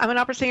 hey, I'm an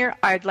opera singer.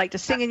 I'd like to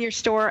sing in your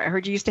store. I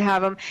heard you used to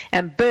have them.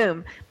 And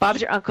boom,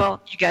 Bob's your uncle.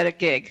 You got a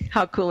gig.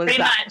 How cool is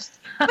that?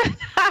 Pretty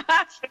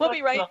much. We'll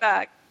be right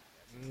back.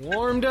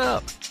 Warmed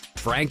up.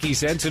 Frankie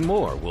Sense and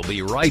More will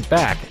be right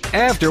back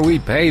after we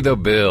pay the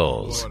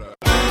bills.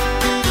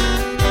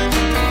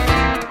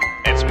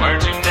 It's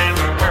words you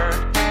never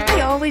heard.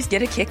 I always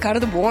get a kick out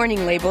of the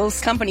warning labels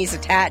companies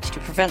attach to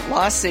prevent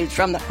lawsuits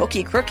from the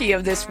hooky-crooky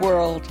of this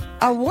world.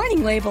 A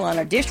warning label on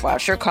a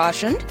dishwasher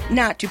cautioned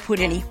not to put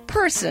any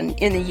person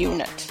in the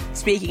unit.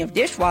 Speaking of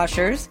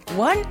dishwashers,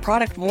 one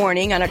product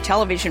warning on a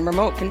television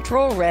remote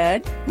control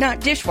read, not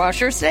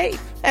dishwasher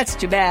safe. That's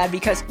too bad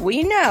because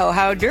we know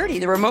how dirty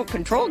the remote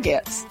control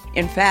gets.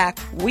 In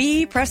fact,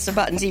 we press the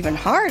buttons even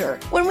harder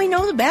when we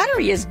know the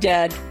battery is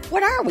dead.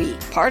 What are we,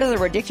 part of the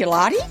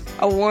ridiculati?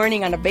 A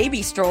warning on a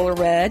baby stroller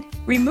read,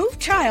 remove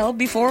child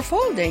before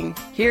folding.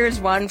 Here's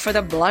one for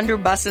the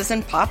blunderbusses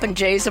and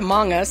popinjays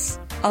among us.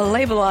 A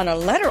label on a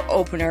letter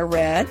opener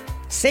read,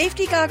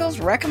 safety goggles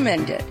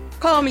recommended.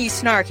 Call me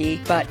snarky,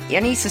 but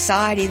any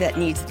society that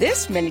needs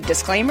this many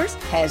disclaimers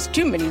has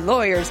too many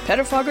lawyers,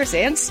 pettifoggers,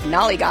 and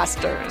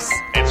snollygosters.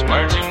 It's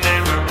words you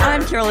never heard.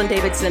 I'm Carolyn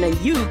Davidson, and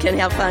you can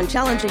have fun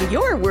challenging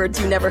your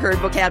words you never heard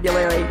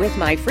vocabulary with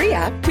my free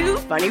app, Too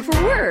Funny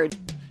for Word.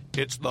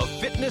 It's the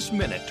Fitness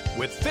Minute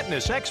with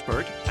fitness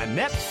expert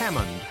Annette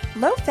Hammond.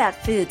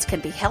 Low-fat foods can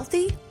be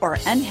healthy or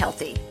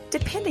unhealthy,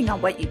 depending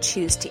on what you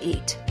choose to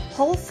eat.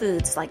 Whole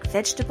foods like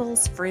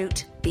vegetables,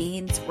 fruit,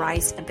 beans,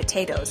 rice, and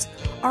potatoes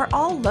are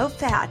all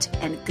low-fat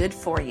and good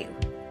for you.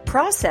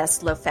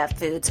 Processed low-fat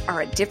foods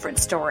are a different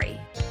story.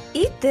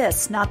 Eat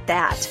this, not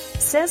that,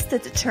 says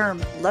that the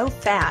term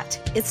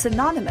low-fat is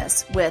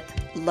synonymous with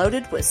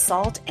loaded with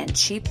salt and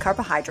cheap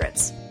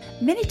carbohydrates.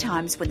 Many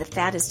times when the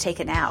fat is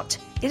taken out,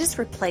 it is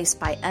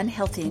replaced by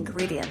unhealthy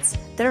ingredients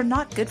that are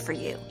not good for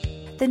you.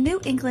 The New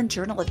England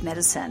Journal of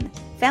Medicine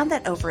found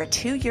that over a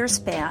 2-year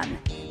span,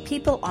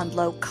 people on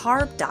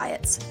low-carb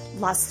diets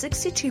lost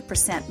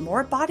 62%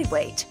 more body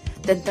weight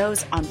than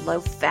those on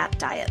low-fat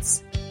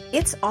diets.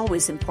 It's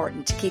always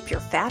important to keep your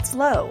fats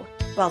low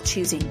while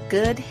choosing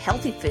good,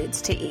 healthy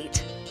foods to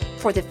eat.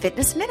 For the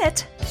Fitness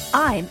Minute,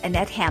 I'm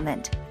Annette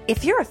Hammond.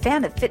 If you're a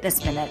fan of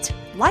Fitness Minute,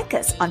 like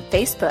us on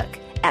Facebook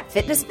at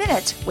Fitness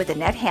Minute with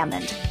Annette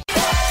Hammond.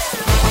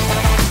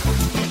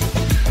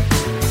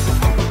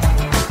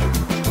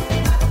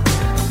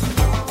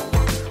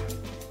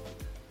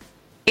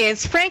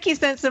 It's Frankie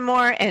Sense and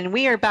More, and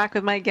we are back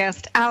with my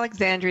guest,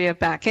 Alexandria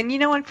Beck. And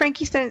on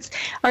Frankie Sense,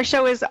 our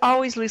show is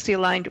always loosely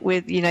aligned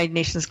with United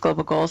Nations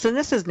Global Goals, and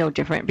this is no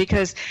different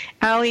because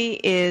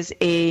Allie is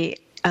a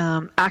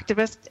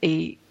activist,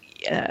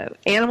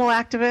 animal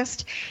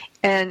activist.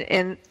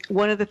 And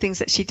one of the things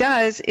that she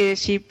does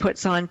is she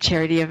puts on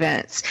charity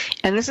events.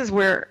 And this is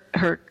where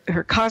her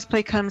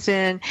cosplay comes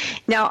in.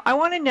 Now, I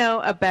want to know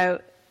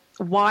about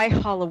why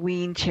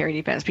Halloween charity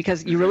events,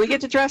 because you really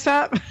get to dress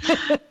up.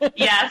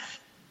 Yes.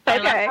 I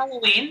Okay. love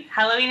Halloween.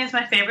 Halloween is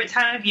my favorite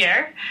time of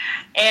year.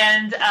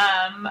 And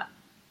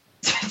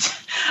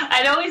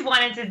I'd always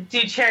wanted to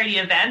do charity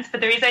events, but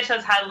the reason I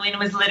chose Halloween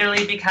was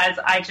literally because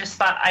I just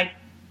thought I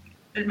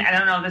don't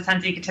know if this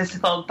sounds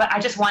egotistical, but I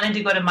just wanted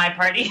to go to my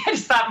party. I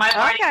just thought my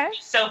party would be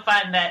so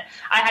fun that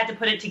I had to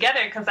put it together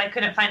because I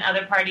couldn't find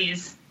other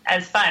parties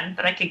as fun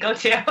that I could go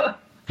to.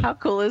 How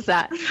cool is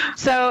that?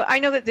 So I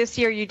know that this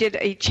year you did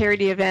a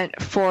charity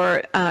event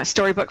for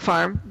Storybook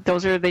Farm.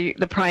 Those are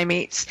the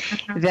primates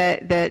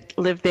that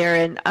live there.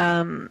 And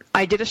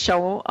I did a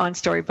show on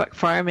Storybook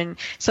Farm, and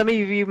some of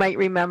you might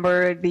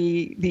remember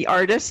the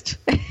artist,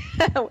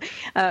 Warhol.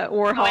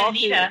 Oh,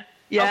 Anita.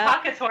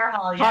 Pockets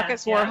Warhol.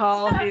 Pockets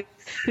Warhol,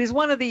 who's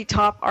one of the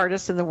top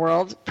artists in the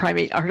world,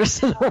 primate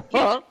artists in the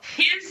world.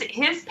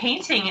 His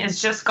painting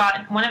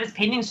one of his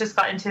paintings just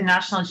got into a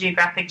National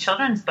Geographic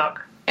children's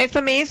book. It's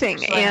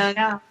amazing.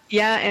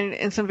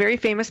 And some very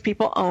famous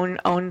people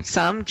own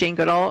some. Jane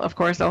Goodall, of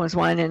course, owns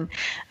one,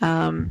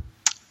 and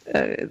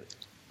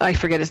I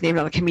forget his name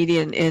now, the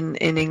comedian in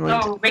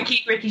England. Oh,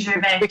 Ricky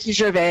Gervais. Ricky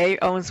Gervais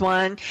owns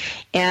one.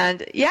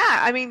 And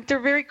I mean, they're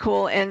very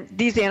cool. And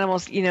these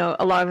animals,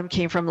 a lot of them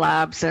came from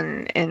labs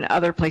and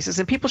other places,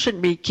 and people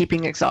shouldn't be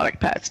keeping exotic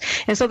pets.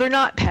 And so they're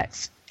not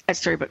pets at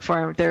Storybook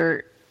Farm.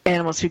 They're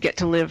animals who get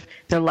to live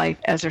their life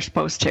as they're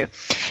supposed to.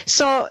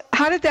 So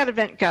how did that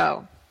event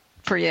go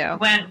for you?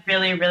 Went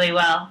really, really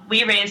well.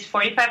 We raised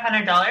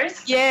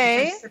 $4,500.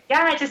 Yay.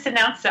 I just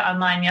announced it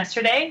online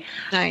yesterday.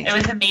 Nice. It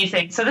was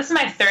amazing. So this is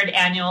my third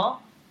annual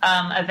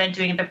event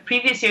doing it. The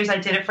previous years I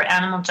did it for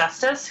Animal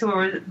Justice,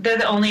 they're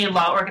the only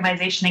law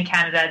organization in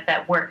Canada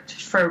that worked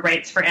for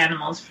rights for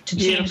animals, to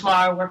change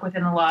law or work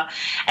within the law.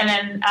 And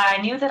then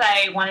I knew that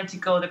I wanted to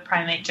go the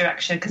primate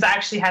direction because I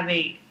actually have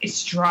a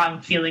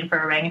strong feeling for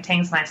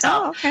orangutans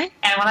myself. Oh, okay.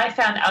 And when I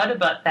found out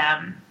about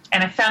them,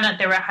 and I found out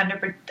they were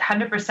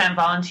 100%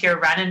 volunteer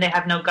run and they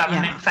have no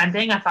government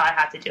funding, I thought I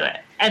had to do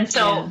it. And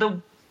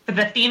so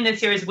the theme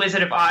this year is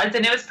Wizard of Oz,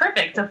 and it was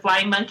perfect. The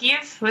flying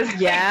monkeys was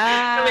we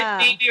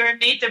were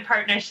made to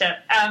partnership.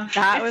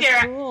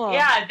 Cool.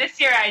 Yeah, this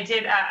year I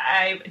did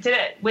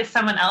it with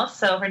someone else.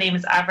 So her name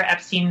is Avra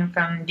Epstein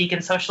from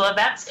Vegan Social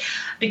Events,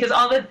 because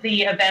all of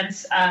the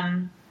events.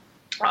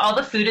 All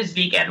the food is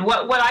vegan.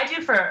 What I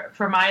do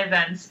for my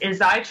events is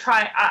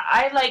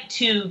I like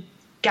to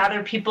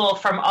gather people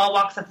from all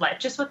walks of life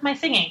just with my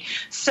singing.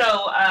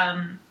 So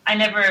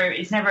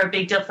it's never a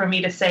big deal for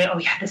me to say, oh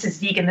yeah, this is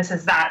vegan, this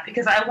is that,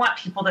 because I want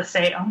people to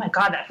say, oh my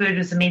God, that food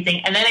was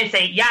amazing. And then I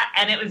say, yeah,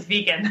 and it was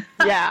vegan.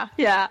 Yeah.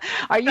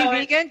 Are you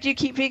vegan? Do you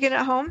keep vegan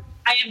at home?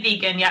 I am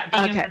vegan,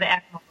 vegan for the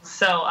animals.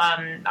 So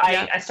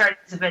I started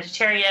as a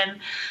vegetarian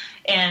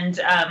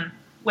and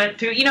went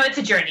through, it's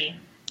a journey.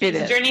 It's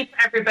a journey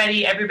for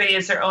everybody. Everybody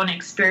has their own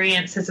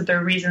experiences of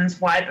their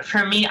reasons why. But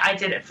for me, I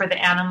did it for the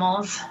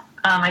animals.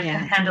 I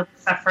can handle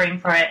the suffering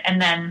for it.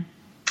 And then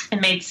it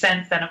made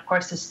sense then, of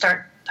course, to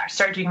start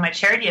doing my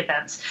charity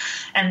events.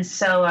 And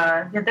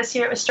so this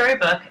year it was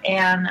Storybook,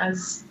 and I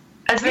was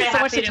very happy.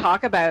 So much to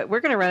talk about.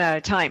 We're going to run out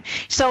of time.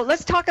 So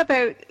let's talk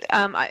about,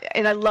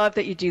 and I love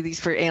that you do these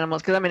for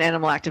animals because I'm an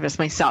animal activist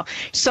myself.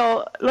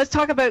 So let's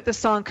talk about the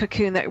song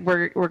Cocoon that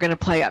we're going to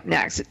play up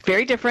next. It's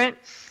very different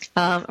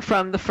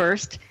from the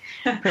first.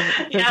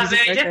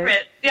 Very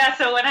different. Yeah,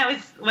 so when I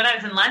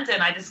was in London,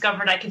 I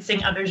discovered I could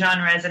sing other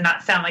genres and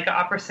not sound like an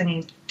opera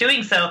singer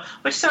doing so,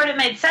 which sort of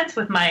made sense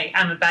with my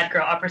I'm a bad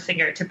girl opera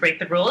singer to break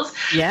the rules.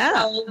 Yeah.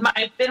 So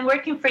I've been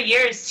working for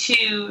years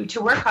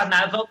to work on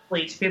that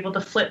vocally, to be able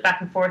to flip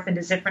back and forth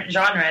into different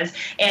genres.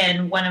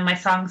 And one of my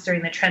songs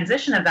during the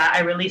transition of that,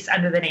 I released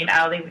under the name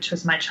Allie, which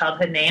was my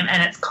childhood name,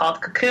 and it's called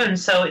Cocoon.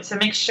 So it's a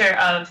mixture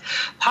of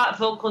pop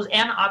vocals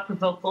and opera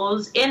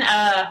vocals in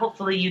a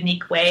hopefully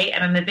unique way.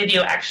 And then the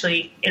video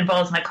actually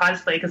involves my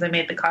cosplay because I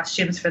made the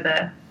costumes for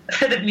the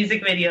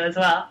music video as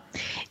well.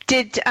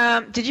 Did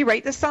you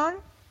write this song?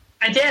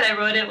 I did. I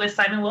wrote it with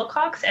Simon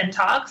Wilcox and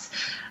Togs.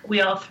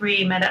 We all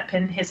three met up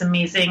in his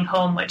amazing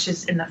home, which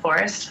is in the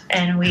forest,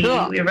 and we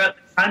wrote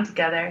the song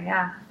together.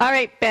 Yeah. All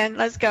right, Ben,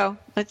 let's go.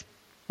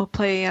 We'll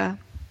play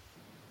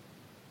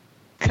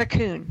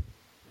Cocoon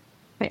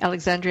by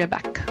Alexandria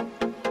Beck.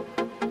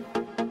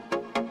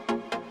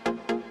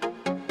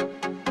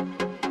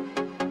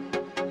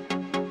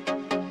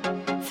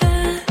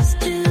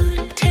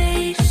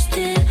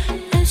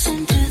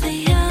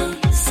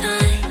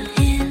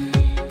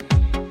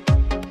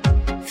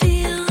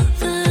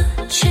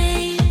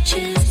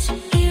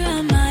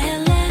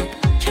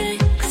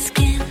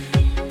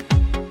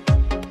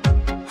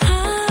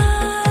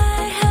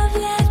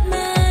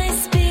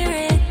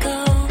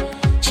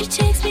 She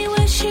takes me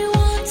where she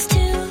wants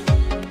to.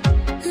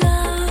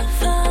 Love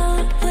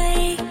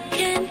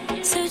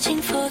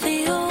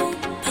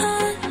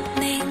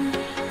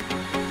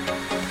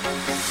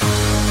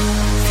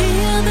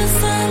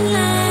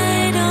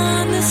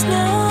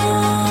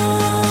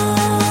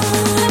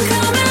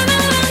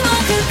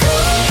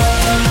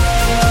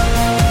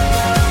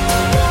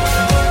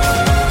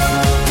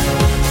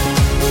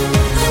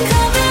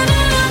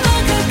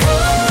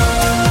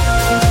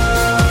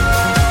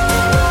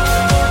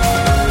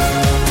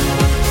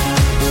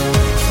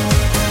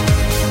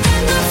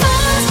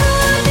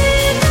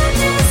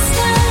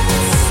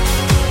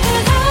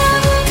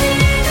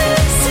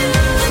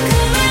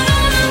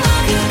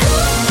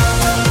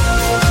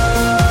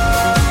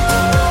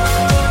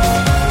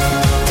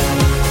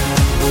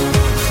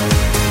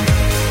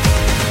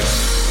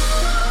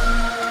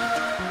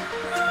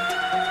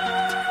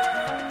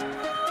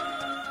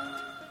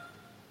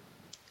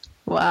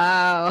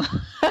Wow.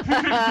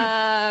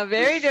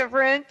 Very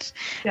different.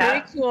 Yeah.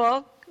 Very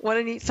cool. What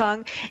a neat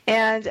song.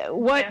 And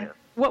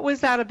what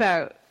was that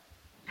about?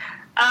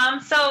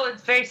 So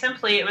it's very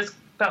simply, it was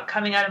about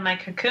coming out of my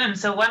cocoon.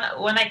 So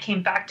when I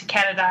came back to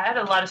Canada, I had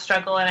a lot of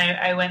struggle, and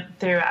I went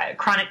through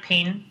chronic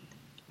pain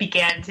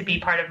began to be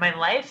part of my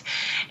life,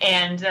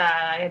 and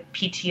I had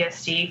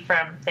PTSD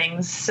from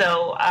things.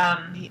 So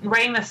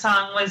writing the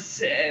song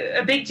was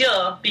a big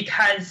deal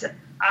because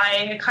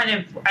I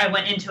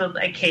went into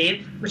a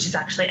cave, which is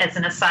actually, as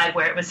an aside,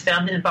 where it was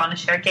filmed in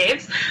Bonnechere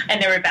Caves,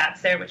 and there were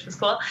bats there, which was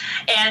cool.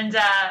 And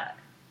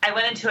I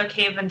went into a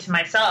cave into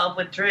myself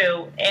with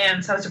Drew,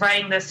 and so I was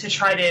writing this to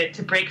try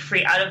to break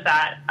free out of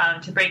that,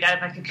 to break out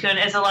of my cocoon,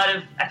 as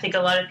I think a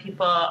lot of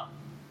people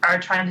are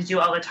trying to do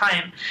all the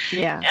time.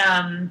 Yeah.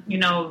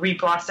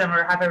 Reblossom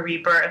or have a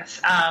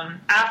rebirth.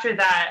 After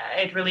that,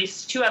 I'd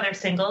released 2 other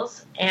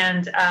singles,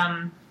 and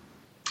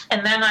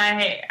then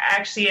I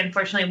actually,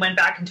 unfortunately, went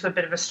back into a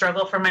bit of a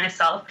struggle for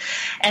myself.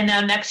 And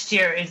now next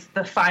year is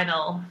the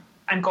final.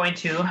 I'm going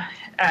to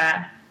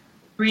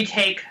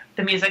retake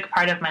the music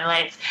part of my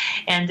life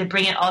and to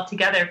bring it all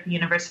together for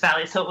Universe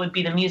Valley. So it would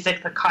be the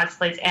music, the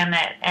cosplays, and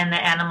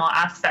the animal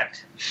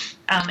aspect.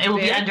 It will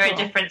be under a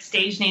different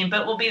stage name,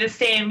 but will be the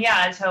same.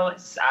 Yeah. So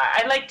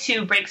I like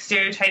to break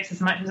stereotypes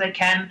as much as I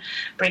can,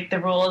 break the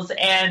rules,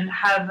 and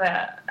have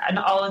an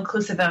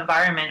all-inclusive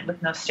environment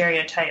with no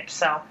stereotypes.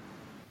 So,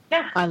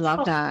 yeah. I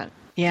love that.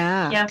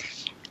 Yeah. Yeah.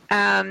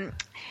 I'm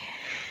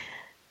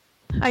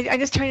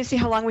just trying to see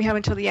how long we have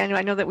until the end.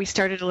 I know that we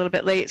started a little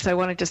bit late, so I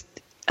want to just.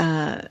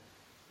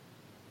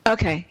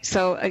 Okay,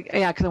 so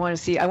because I want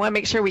to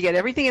make sure we get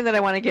everything in that I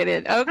want to get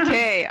in.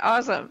 Okay,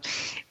 awesome.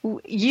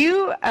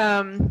 You,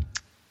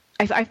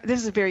 this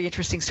is a very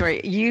interesting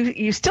story.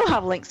 You still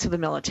have links to the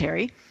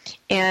military,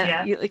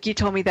 and you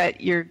told me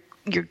that your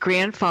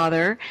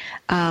grandfather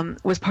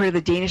was part of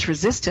the Danish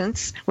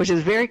resistance, which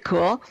is very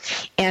cool,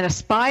 and a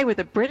spy with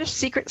the British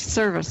Secret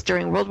Service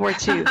during World War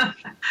II.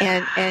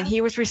 and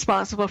he was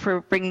responsible for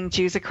bringing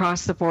Jews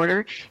across the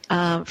border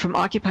from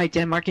occupied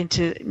Denmark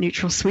into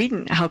neutral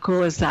Sweden. How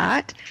cool is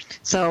that?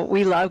 So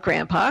we love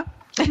Grandpa.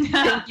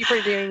 Thank you for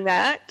doing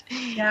that.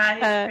 Yeah,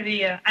 he's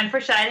pretty.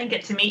 Unfortunately, I didn't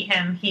get to meet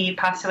him. He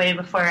passed away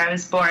before I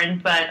was born,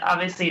 but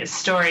obviously his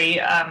stories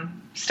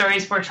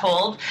were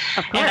told.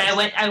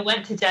 And I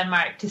went to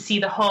Denmark to see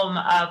the home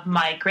of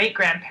my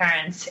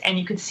great-grandparents, and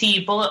you could see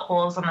bullet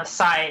holes on the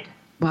side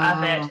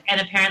of it.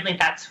 And apparently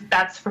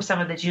that's where some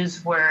of the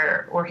Jews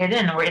were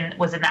hidden, or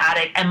was in the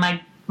attic. And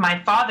my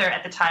father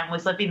at the time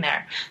was living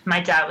there. My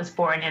dad was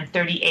born in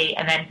 1938,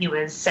 and then he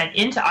was sent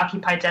into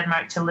occupied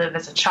Denmark to live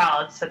as a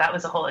child. So that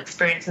was a whole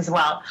experience as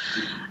well.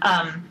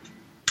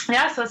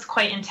 So it's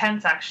quite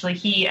intense, actually.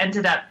 He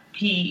ended up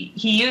he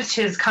used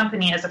his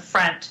company as a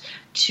front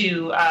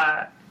to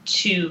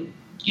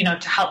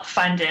help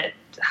fund it,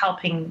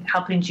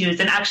 helping Jews.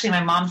 And actually,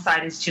 my mom's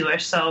side is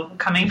Jewish, so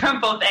coming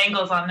from both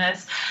angles on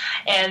this.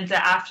 And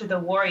after the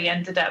war, he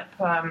ended up.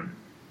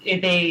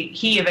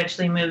 He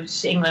eventually moved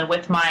to England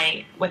with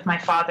my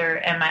father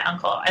and my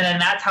uncle, and then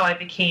that's how I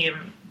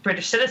became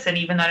British citizen,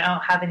 even though I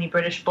don't have any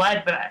British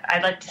blood. But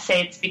I'd like to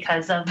say it's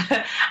because of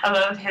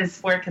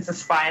his work as a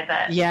spy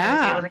that I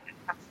was able to get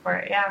a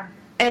passport. Yeah.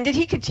 And did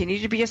he continue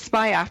to be a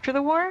spy after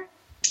the war?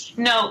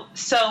 No.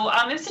 So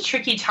it was a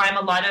tricky time.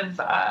 A lot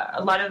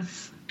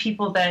of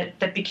people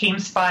that became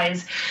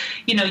spies,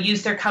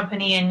 used their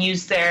company and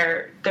used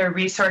their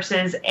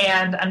resources.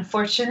 And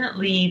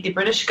unfortunately, the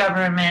British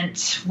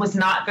government was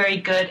not very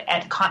good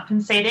at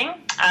compensating.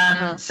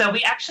 So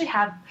we actually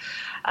have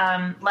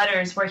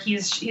letters where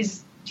he's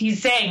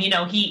saying,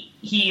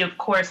 he of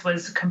course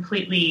was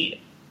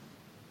completely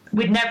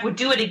would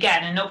do it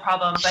again and no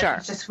problem,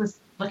 but he just was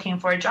looking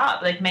for a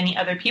job, like many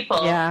other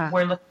people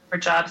were looking for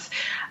jobs.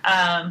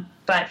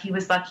 But he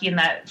was lucky in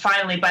that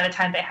finally, by the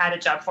time they had a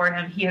job for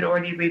him, he had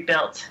already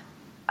rebuilt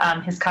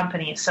his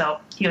company.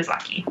 So he was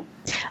lucky.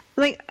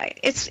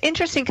 It's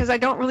interesting because I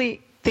don't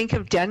really think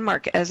of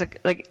Denmark as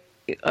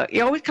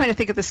you always kind of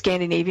think of the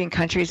Scandinavian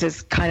countries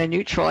as kind of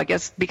neutral, I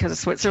guess, because of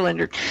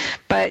Switzerland.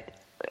 But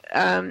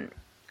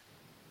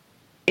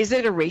is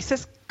it a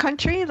racist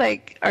country?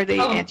 Are they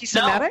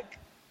anti-Semitic?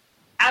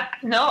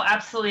 No,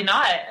 absolutely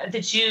not. The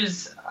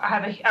Jews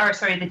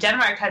the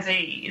Denmark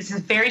is a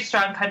very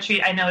strong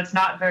country. I know it's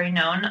not very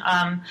known.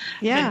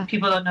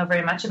 People don't know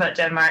very much about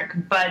Denmark,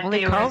 but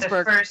they were the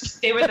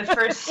first. They were the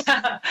first.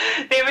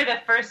 They were the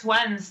first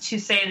ones to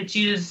say the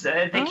Jews.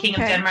 The King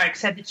of Denmark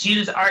said the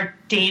Jews are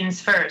Danes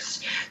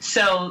first.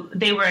 So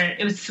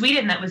it was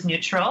Sweden that was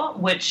neutral,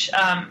 which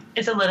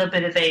is a little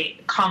bit of a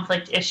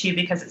conflict issue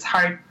because it's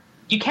hard.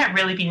 You can't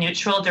really be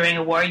neutral during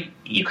a war.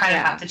 You kind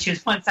of have to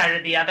choose one side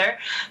or the other.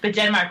 But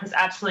Denmark was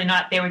absolutely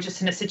not. They were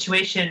just in a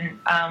situation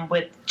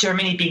with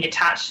Germany being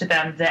attached to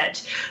them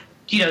that,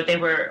 they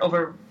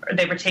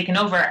were taken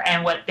over,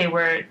 and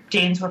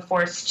Danes were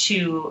forced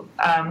to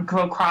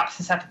grow crops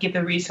and stuff, give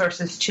the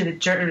resources to the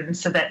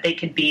Germans so that they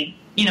could be,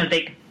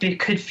 they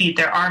could feed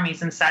their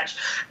armies and such.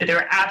 But they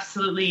were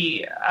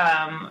absolutely,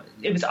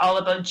 it was all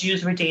about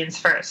Jews were Danes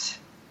first.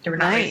 They were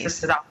not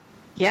racist at all.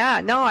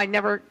 Yeah, no, I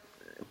never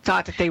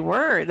thought that they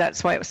were.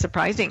 That's why it was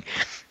surprising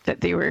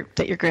that your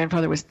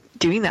grandfather was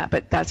doing that.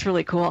 But that's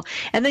really cool.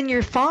 And then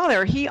your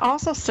father, he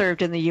also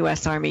served in the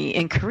U.S. Army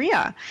in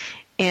Korea.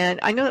 And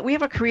I know that we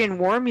have a Korean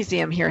War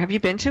Museum here. Have you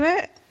been to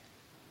it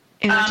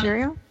in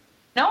Ontario?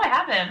 No, I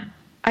haven't.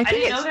 I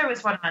didn't know there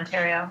was one in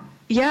Ontario.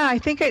 Yeah, I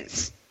think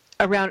it's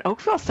around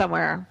Oakville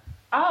somewhere.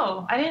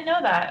 Oh, I didn't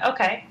know that.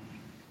 Okay.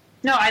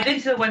 No, I've been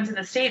to the ones in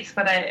the States,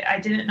 but I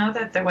didn't know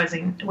that there was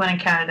one in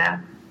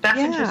Canada. That's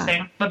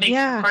interesting. But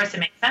of course, it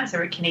makes sense. There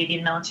were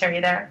Canadian military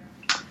there.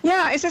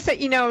 Yeah, it's just that,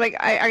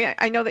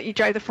 I know that you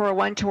drive the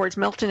 401 towards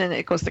Milton, and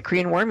it goes to the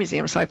Korean War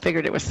Museum, so I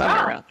figured it was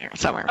somewhere around there.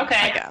 Somewhere.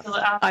 Okay.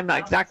 I'm not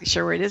exactly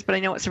sure where it is, but I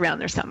know it's around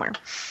there somewhere.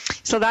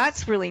 So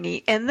that's really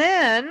neat. And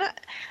then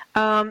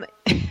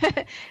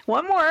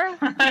one more.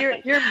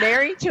 You're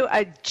married to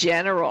a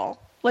general.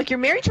 Like, you're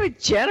married to a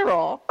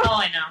general. Oh,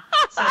 I know.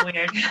 So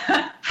weird.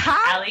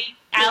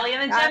 Allie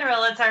and the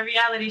General. It's our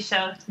reality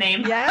show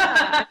name.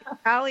 Yeah.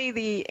 Allie,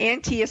 the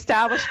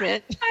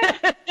anti-establishment.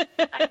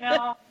 I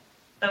know.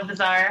 So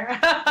bizarre.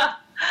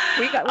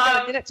 We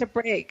got a minute to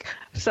break.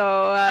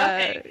 So,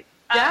 okay.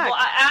 Yeah.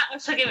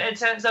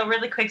 So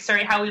really quick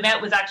story. How we met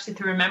was actually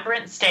through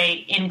Remembrance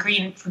Day in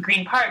Green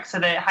Park. So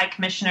the High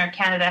Commissioner of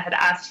Canada had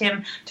asked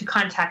him to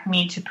contact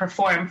me to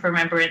perform for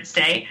Remembrance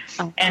Day.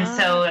 Uh-huh. And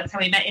so that's how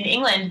we met in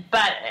England.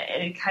 But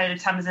it kind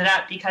of sums it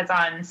up because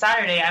on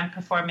Saturday I'm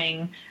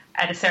performing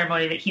at a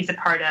ceremony that he's a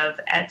part of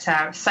at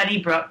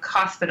Sunnybrook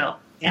Hospital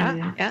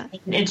in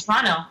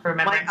Toronto for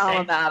Remembrance Day. My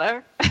alma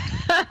mater.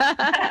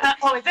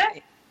 Oh, is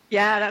it?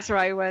 Yeah, that's where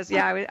I was.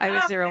 Yeah, I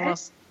was there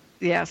almost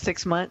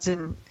 6 months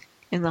in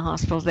the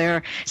hospital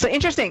there. So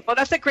interesting. Well,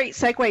 that's a great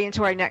segue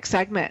into our next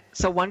segment.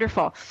 So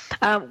wonderful.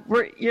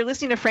 You're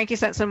listening to Frankie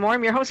Sense and More.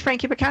 I'm your host,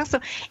 Frankie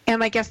Picasso, and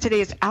my guest today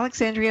is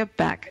Alexandria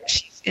Beck.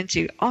 She's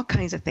into all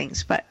kinds of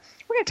things, but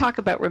we're going to talk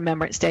about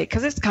Remembrance Day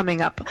because it's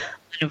coming up on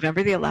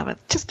November the 11th,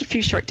 just a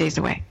few short days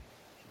away.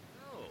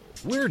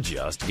 We're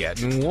just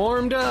getting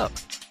warmed up.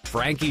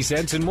 Frankie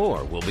Sense and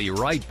More will be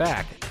right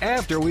back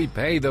after we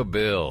pay the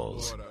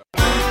bills.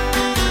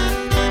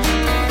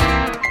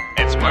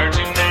 It's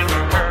Marching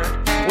Neighborhood.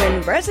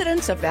 When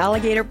residents of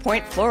Alligator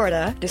Point,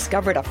 Florida,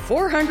 discovered a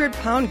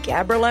 400-pound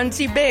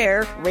Gaberlunzie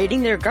bear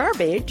raiding their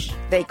garbage,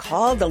 they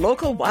called the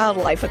local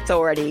wildlife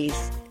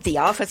authorities. The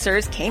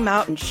officers came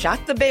out and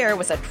shot the bear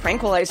with a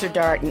tranquilizer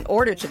dart in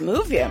order to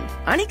move him.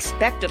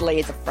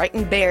 Unexpectedly, the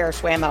frightened bear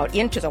swam out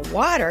into the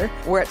water,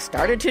 where it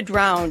started to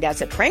drown as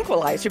the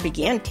tranquilizer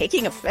began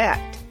taking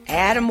effect.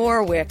 Adam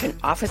Warwick, an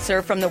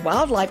officer from the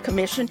Wildlife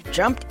Commission,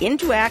 jumped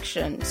into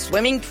action,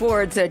 swimming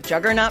towards the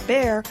juggernaut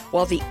bear,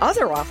 while the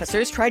other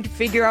officers tried to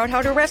figure out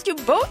how to rescue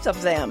both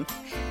of them.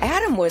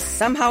 Adam was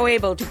somehow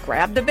able to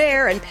grab the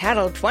bear and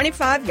paddle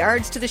 25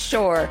 yards to the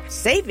shore,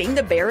 saving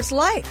the bear's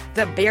life.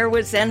 The bear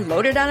was then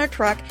loaded on a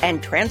truck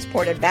and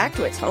transported back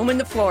to its home in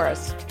the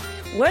forest.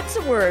 What's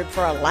the word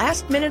for a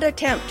last-minute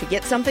attempt to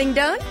get something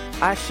done?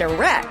 A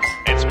charrette.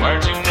 It's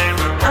Marching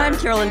Neighborhood. I'm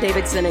Carolyn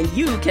Davidson, and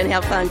you can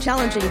have fun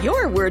challenging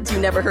your words you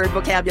never heard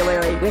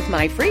vocabulary with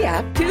my free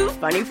app, Too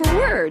Funny for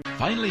Word.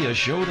 Finally, a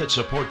show that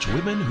supports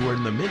women who are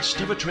in the midst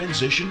of a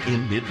transition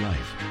in midlife.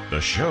 The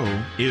show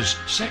is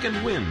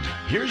Second Wind.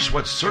 Here's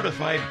what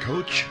certified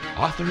coach,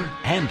 author,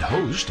 and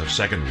host of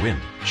Second Wind,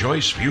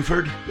 Joyce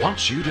Buford,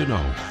 wants you to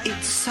know.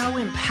 It's so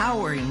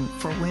empowering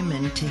for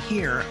women to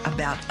hear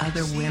about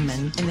other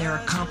women and their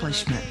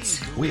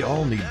accomplishments. We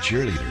all need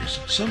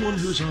cheerleaders, someone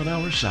who's on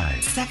our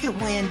side.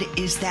 Second Wind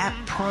is that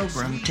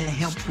program to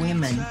help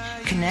women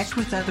connect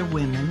with other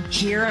women,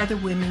 hear other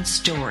women's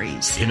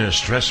stories. In a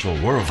stressful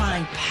world,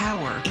 find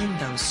power in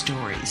those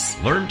stories.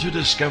 Learn to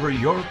discover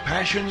your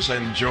passions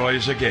and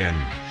joys again.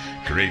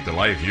 Create the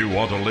life you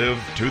want to live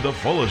to the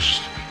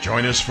fullest.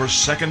 Join us for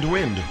Second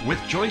Wind with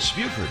Joyce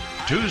Buford,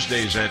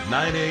 Tuesdays at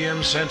 9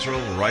 a.m. Central,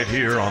 right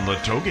here on the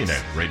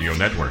TogiNet Radio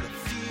Network.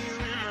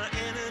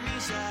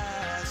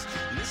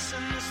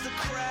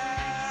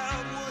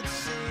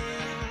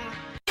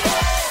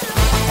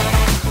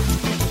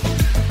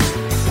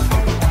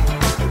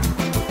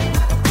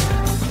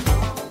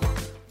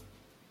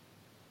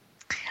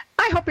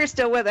 I hope you're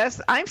still with us.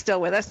 I'm still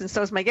with us, and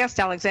so is my guest,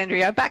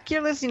 Alexandria. Back here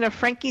listening to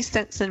Frankie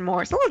Sense and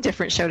More. It's a little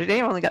different show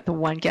today. I've only got the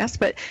one guest,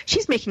 but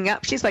she's making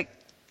up. She's like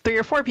 3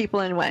 or 4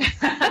 people in one.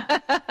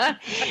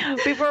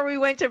 Before we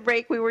went to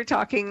break, we were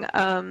talking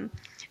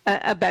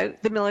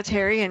about the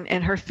military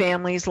and her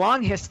family's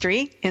long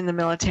history in the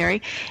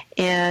military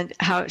and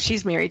how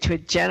she's married to a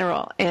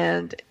general.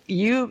 And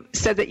you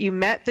said that you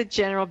met the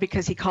general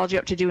because he called you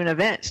up to do an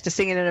event, to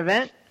sing at an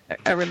event?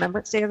 A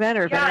Remembrance Day event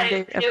or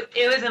Veteran Day?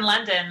 It was in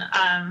London.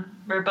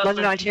 We're both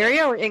London,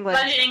 Ontario, or England?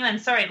 London,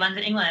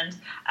 England.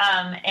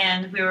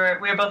 And we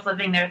were both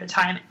living there at the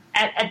time.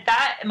 At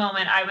that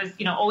moment, I was,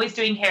 always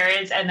doing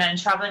Harrods and then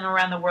traveling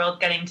around the world,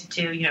 getting to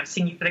do,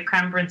 singing for the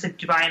Crown Prince of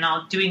Dubai and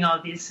all, doing all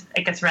these,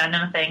 I guess,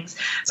 random things.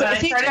 So is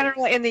he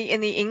general in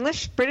the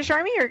English British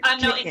Army or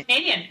no, in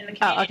Canadian. In the Canadian.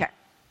 Oh, okay.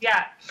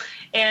 Yeah,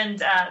 and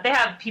they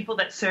have people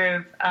that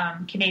serve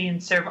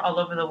Canadians serve all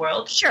over the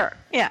world. Sure.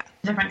 Yeah.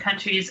 different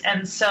countries.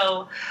 And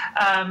so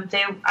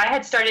I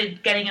had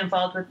started getting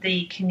involved with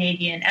the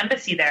Canadian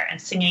embassy there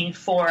and singing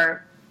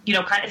for,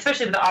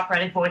 especially with the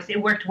operatic voice,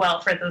 it worked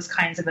well for those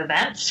kinds of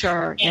events.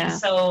 Sure. And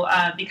so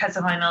because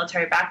of my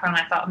military background,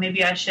 I thought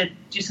maybe I should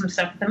do some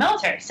stuff with the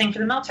military, sing for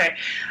the military.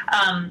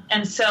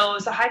 And so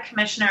the High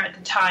Commissioner at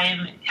the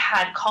time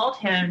had called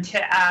him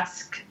to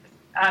ask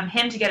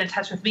him to get in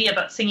touch with me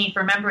about singing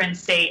for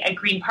Remembrance Day at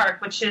Green Park,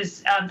 which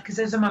is because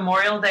there's a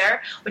memorial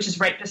there, which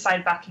is right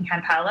beside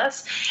Buckingham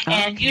Palace. Okay.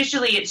 And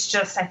usually it's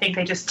just, I think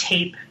they just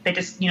play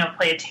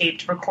a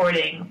taped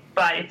recording,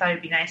 but I thought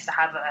it'd be nice to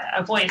have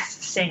a voice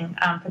sing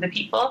for the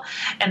people.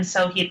 And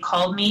so he had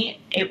called me.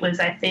 It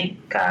was, I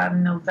think,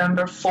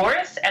 November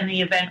 4th, and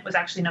the event was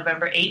actually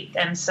November 8th.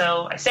 And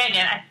so I sang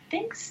it. I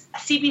think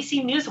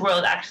CBC News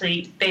World,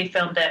 actually, they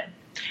filmed it,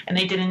 and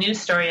they did a news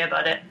story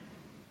about it.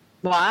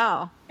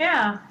 Wow.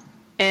 Yeah.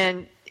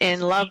 And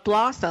love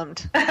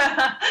blossomed.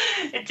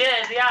 It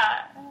did,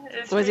 yeah.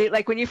 Was he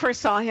like when you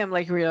first saw him,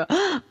 like,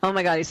 oh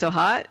my God, he's so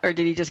hot? Or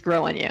did he just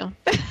grow on you?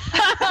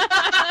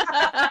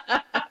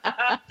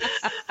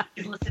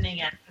 He's listening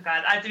in. Oh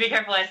God, I have to be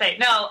careful what I say.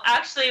 No,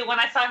 actually, when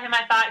I saw him,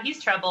 I thought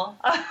he's trouble.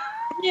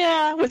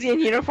 Yeah. Was he in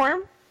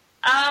uniform?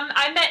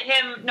 I met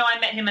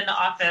him in the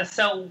office.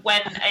 So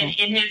when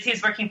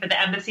he's working for the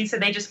embassy, so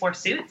they just wore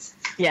suits.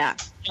 Yeah.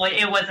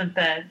 It wasn't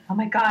the, oh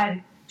my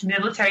God,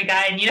 military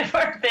guy in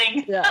uniform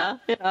thing. Yeah,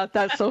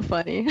 that's so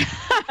funny.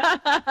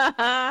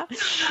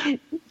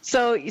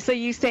 So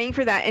you sang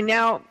for that, and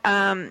now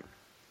on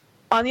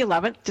the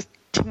 11th, just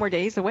 2 more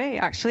days away,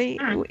 actually,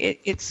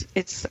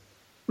 it's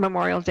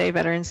Memorial Day,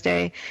 Veterans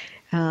Day,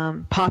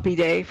 Poppy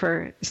Day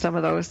for some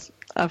of those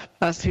of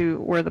us who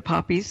were the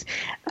poppies,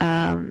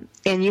 and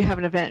you have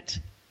an event.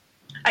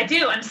 I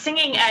do. I'm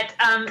singing at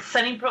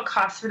Sunnybrook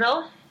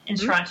Hospital in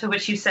Toronto,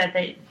 which you said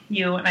that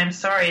and I'm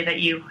sorry that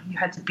you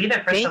had to be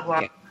there for so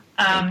long.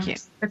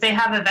 But they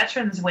have a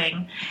veterans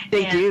wing.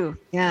 They do,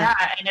 yeah.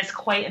 Yeah, and it's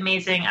quite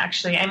amazing,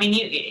 actually. I mean,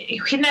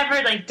 you can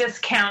never,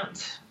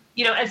 discount,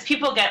 as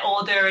people get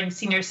older and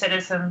senior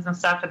citizens and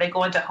stuff, or they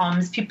go into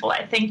homes, people,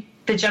 I think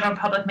the general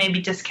public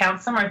maybe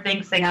discounts them or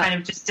thinks they kind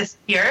of just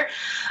disappear.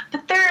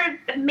 But they're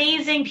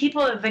amazing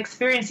people who have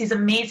experienced these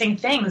amazing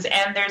things.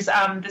 And there's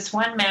this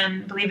one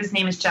man, I believe his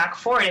name is Jack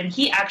Ford, and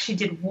he actually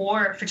did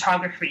war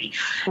photography.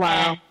 Wow.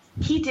 And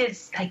he did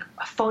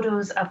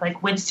photos of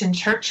Winston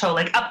Churchill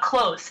up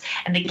close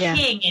and the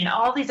king and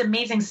all these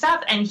amazing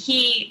stuff. And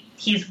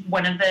he's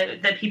one of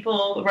the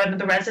people running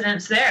the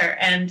residence there.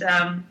 And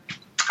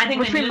I think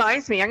which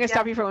reminds me, I'm going to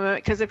stop you for a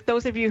moment, because if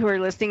those of you who are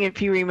listening, if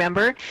you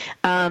remember,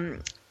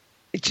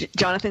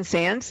 Jonathan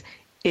Sands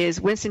is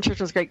Winston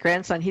Churchill's great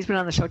grandson. He's been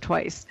on the show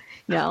twice.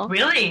 No,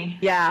 really?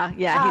 Yeah.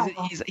 Wow.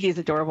 He's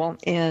adorable,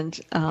 and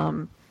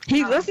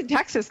he lives in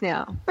Texas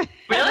now.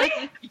 Really?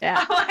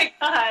 Yeah. Oh my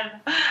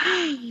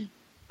God.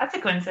 That's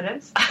a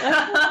coincidence.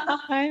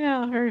 I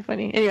know. Very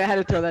funny. Anyway, I had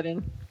to throw that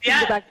in.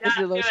 Yeah. Go back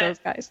to those shows,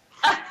 guys.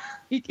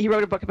 He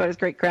wrote a book about his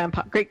great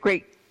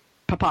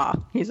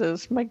papa. He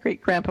says, my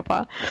great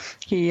grandpapa.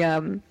 He,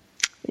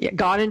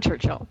 God and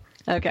Churchill.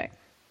 Okay.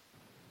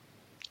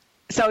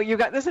 So you've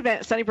got this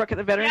event, Sunnybrook at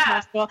the Veterans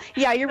Hospital.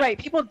 Yeah, you're right.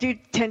 People do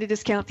tend to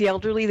discount the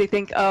elderly. They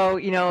think,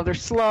 they're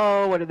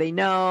slow. What do they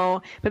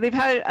know? But they've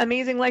had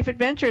amazing life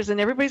adventures, and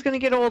everybody's going to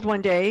get old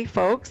one day,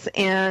 folks.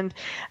 And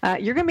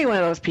you're going to be one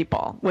of those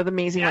people with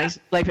amazing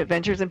life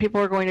adventures, and people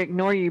are going to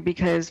ignore you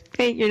because,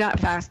 hey, you're not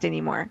fast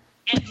anymore.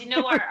 And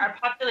our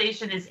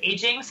population is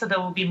aging, so there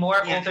will be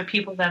more older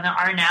people than there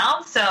are now.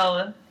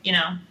 So,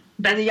 and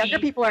the younger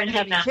people aren't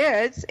having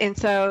kids, and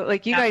so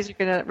you guys are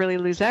going to really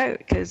lose out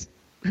because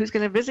who's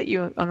going to visit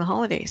you on the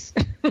holidays?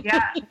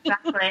 Yeah,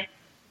 exactly.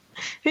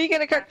 Who are you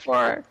going to cook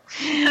for?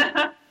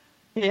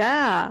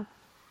 Yeah.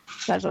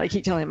 That's what I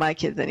keep telling my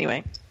kids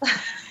anyway.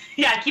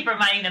 Yeah, I keep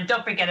reminding them,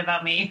 don't forget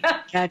about me.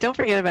 Yeah, don't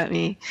forget about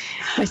me.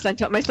 My son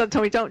told me,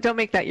 don't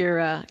make that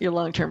your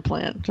long-term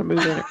plan to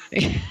move in.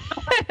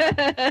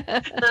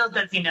 Little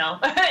does he know,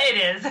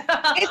 it is.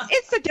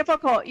 It's a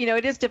difficult,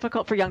 it is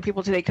difficult for young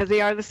people today because they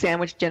are the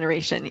sandwich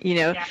generation.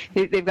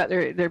 They've got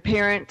their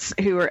parents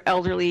who are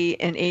elderly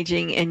and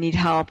aging and need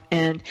help,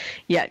 and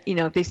yet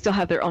they still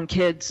have their own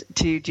kids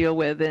to deal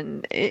with,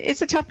 and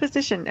it's a tough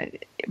position.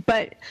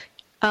 But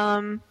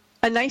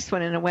a nice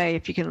one in a way,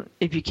 if you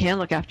can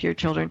look after your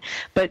children.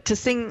 But to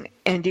sing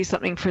and do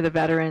something for the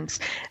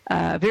veterans,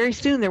 very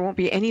soon there won't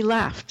be any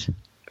left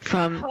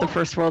from the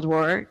First World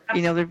War.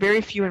 They're very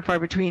few and far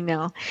between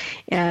now,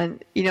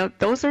 and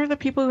those are the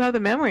people who have the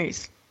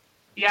memories.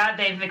 Yeah,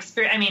 they've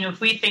experienced. I mean, if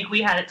we think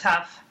we had it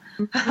tough,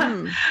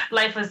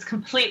 life was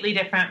completely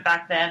different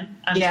back then.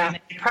 During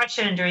the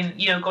Depression, during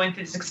going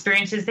through these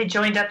experiences, they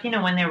joined up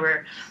when they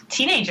were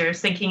teenagers,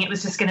 thinking it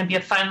was just going to be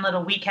a fun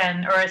little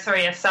weekend,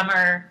 a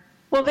summer.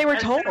 Well, they were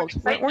told,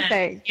 weren't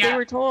they? Yeah. They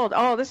were told,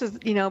 this is,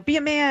 be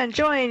a man,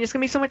 join, it's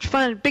going to be so much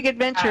fun, big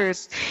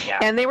adventures. Yeah.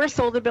 And they were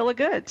sold a bill of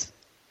goods.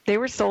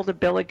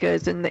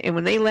 And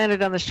when they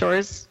landed on the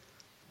shores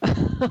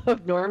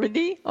of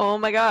Normandy, oh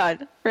my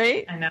God,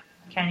 right? I know.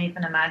 I can't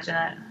even imagine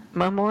it.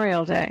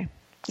 Memorial Day.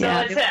 So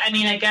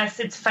I guess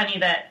it's funny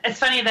that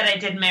I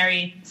did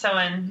marry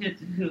someone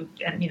who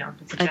and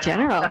a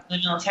general in the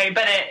military.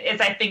 But as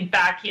I think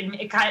back,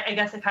 I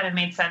guess it kind of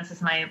made sense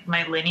as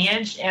my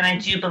lineage, and I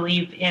do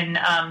believe in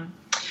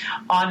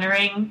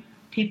honoring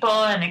people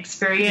and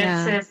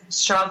experiences and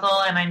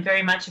struggle, and I'm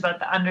very much about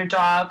the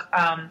underdog.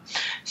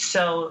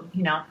 So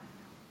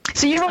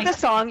you wrote the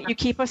song "You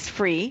Keep Us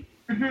Free,"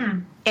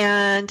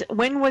 and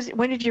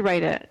when did you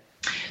write it?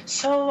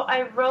 So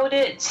I wrote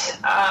it.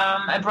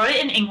 I wrote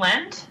it in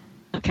England.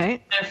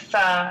 Okay.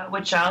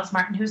 With Giles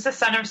Martin, who's the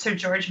son of Sir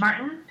George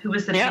Martin, who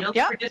was the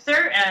Beatles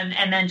producer,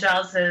 and then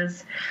Giles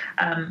has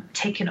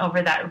taken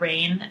over that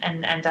reign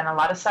and done a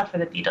lot of stuff for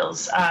the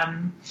Beatles.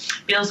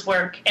 Beatles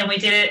work, and we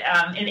did it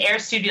in Air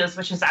Studios,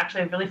 which is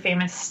actually a really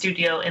famous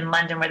studio in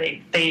London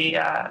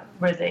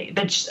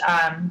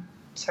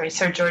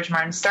Sir George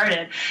Martin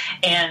started,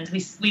 and we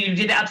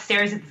did it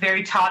upstairs at the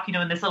very top, in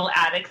this little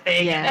attic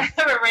thing. Yeah.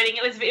 And we're writing.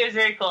 It was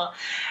very cool,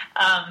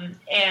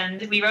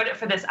 and we wrote it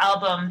for this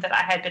album that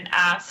I had been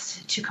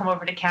asked to come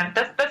over to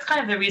Canada. That's kind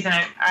of the reason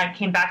I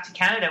came back to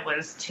Canada,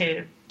 was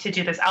to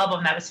do this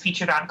album that was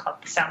featured on called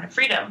The Sound of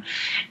Freedom,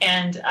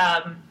 and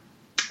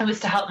it was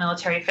to help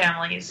military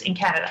families in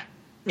Canada.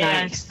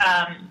 Nice.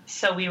 And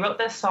so we wrote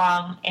this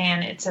song,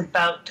 and it's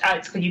about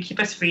it's called "You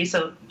Keep Us Free."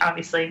 So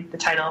obviously the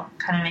title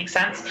kind of makes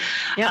sense,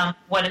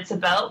 what it's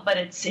about. But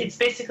it's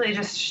basically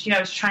just I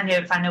was trying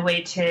to find a way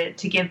to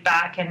give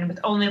back, and with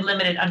only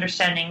limited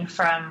understanding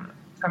from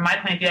my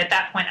point of view. At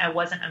that point, I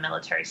wasn't a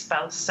military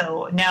spouse,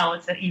 so now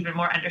it's an even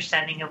more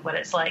understanding of what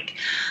it's like.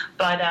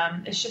 But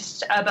it's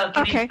just about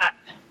giving back.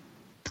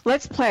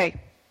 Let's play,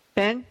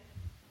 Ben.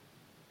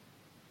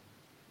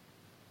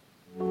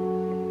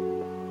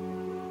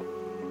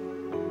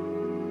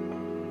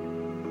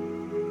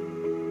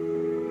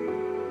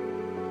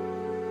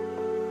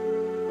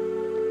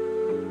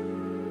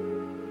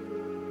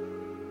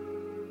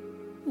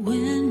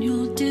 When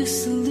you're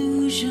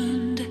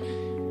disillusioned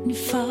and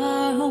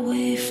far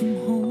away from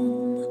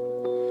home,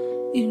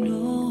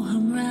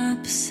 I'm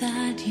right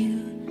beside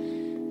you.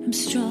 I'm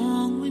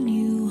strong when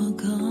you are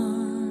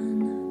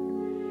gone.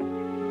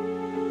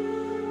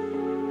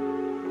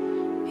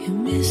 You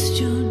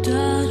missed your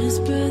daughter's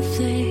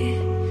birthday.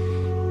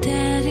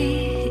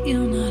 Daddy, you're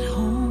not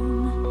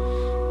home.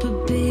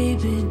 But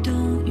baby,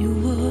 don't you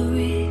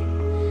worry.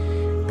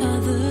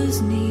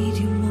 Others need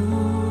you more.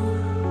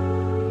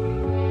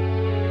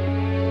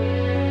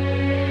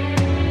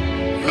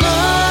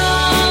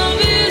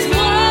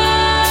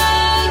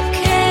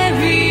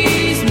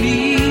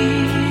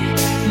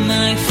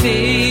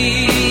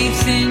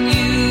 Faith in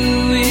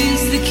you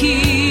is the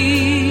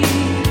key.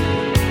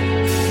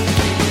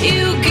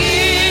 You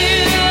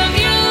give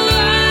your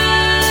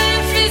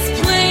life, it's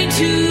plain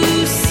to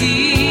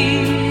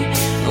see.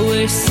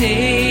 We're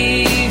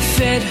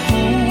safe at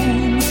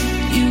home.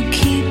 You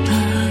keep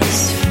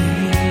us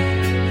free.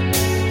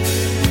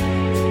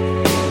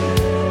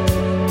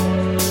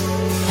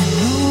 I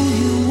know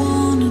you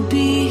wanna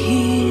be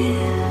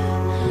here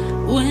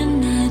when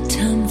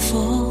nighttime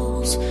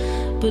falls,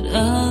 but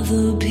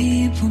other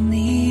people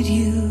need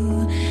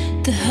you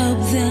to help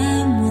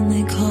them when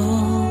they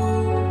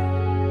call.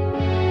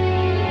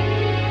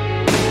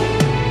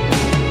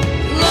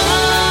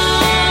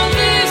 Love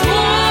is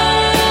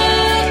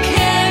what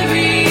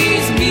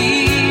carries me.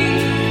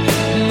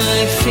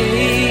 My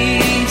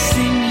faith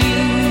in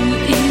you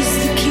is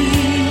the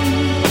key.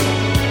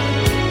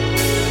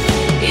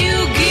 You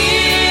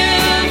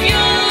give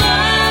your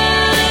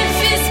life,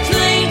 it's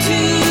plain to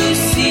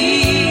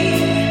see.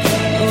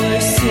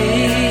 We're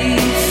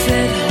safe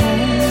at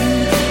home.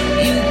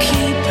 You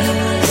keep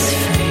us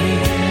free.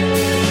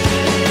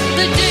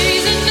 The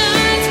days and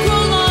nights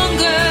grow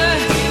longer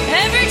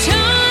every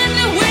time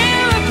that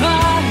we're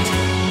apart.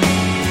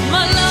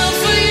 My love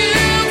for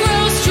you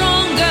grows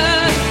stronger,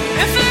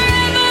 and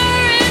forever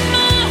in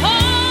my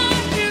heart.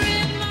 You're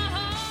in my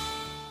heart.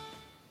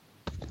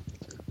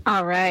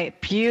 All right,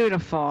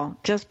 beautiful,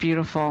 just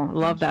beautiful.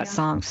 Love that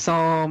song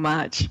so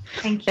much.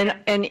 Thank you.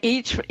 And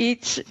each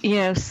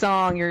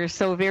song, you're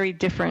so very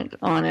different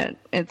on it.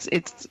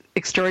 It's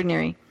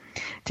extraordinary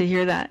to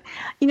hear that.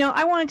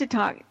 I wanted to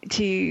talk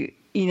to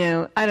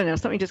I don't know,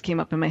 something just came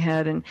up in my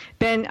head. And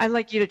Ben, I'd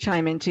like you to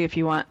chime in too if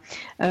you want,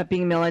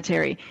 being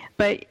military.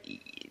 But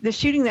the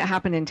shooting that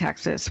happened in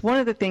Texas, one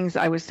of the things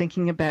I was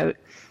thinking about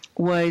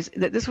was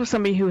that this was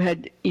somebody who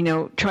had,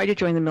 tried to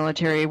join the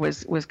military,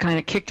 was kind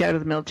of kicked out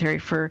of the military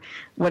for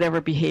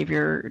whatever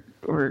behavior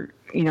or,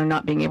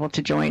 not being able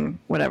to join,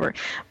 whatever.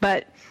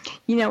 But,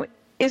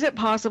 is it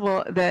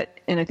possible that,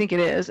 and I think it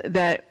is,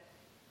 that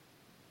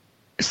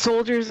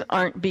soldiers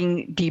aren't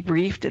being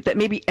debriefed, that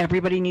maybe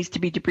everybody needs to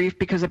be debriefed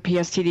because of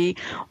PSTD,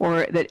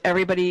 or that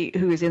everybody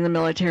who is in the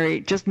military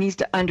just needs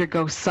to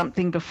undergo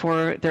something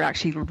before they're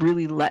actually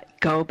really let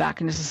go back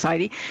into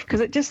society?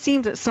 Because it just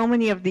seems that so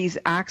many of these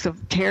acts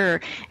of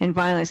terror and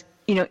violence,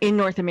 in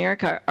North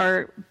America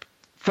are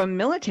from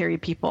military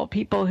people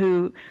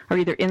who are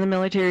either in the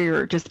military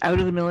or just out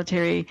of the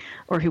military,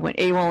 or who went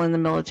AWOL in the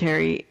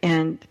military.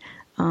 And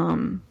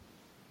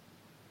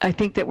I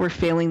think that we're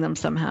failing them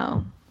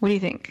somehow. What do you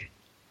think?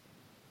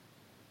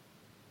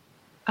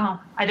 Oh,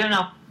 I don't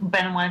know.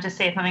 Ben wanted to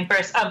say something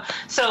first.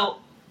 So,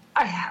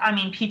 I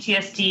mean,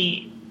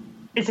 PTSD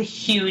is a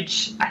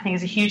huge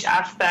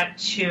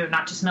aspect to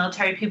not just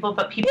military people,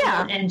 but people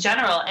in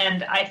general.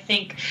 And I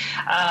think,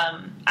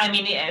 I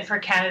mean, for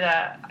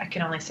Canada, I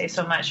can only say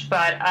so much,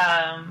 but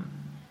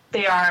the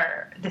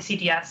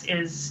CDS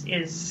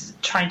is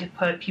trying to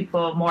put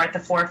people more at the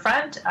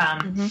forefront.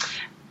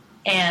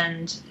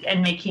 And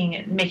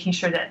making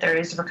sure that there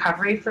is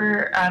recovery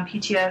for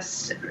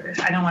PTS.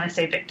 I don't want to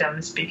say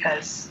victims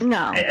because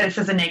this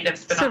is a negative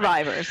spin.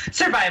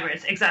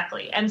 Survivors,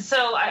 exactly. And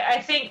so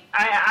I think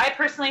I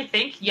personally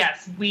think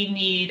yes, we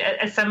need,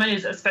 as someone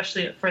who's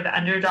especially for the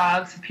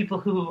underdogs, people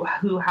who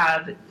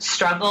have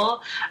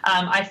struggle.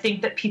 I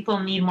think that people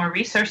need more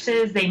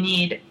resources. They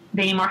need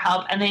more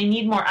help, and they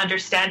need more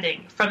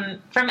understanding from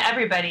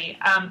everybody.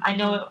 I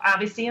know,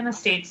 obviously, in the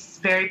States, it's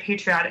a very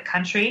patriotic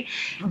country.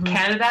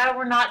 Canada,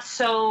 we're not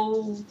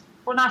so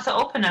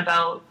open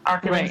about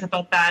our feelings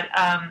about that.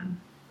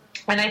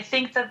 And I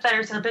think that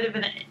there's a bit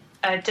of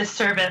a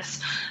disservice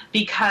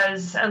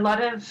because a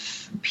lot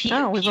of people.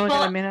 Oh, we've only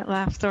got a minute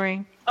left.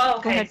 Sorry. Oh,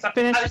 okay. Ahead, so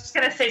I was just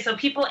going to say, so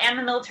people and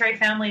the military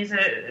families,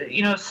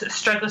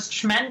 struggles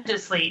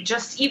tremendously.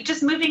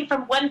 Just moving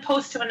from one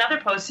post to another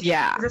post is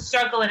a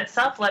struggle in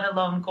itself, let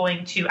alone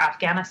going to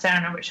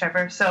Afghanistan or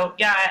whichever. So,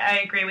 yeah, I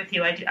agree with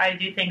you. I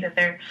do think that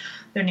there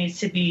needs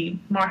to be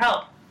more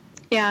help.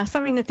 Yeah,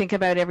 something to think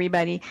about,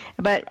 everybody.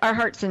 But our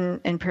hearts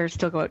and prayers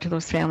still go out to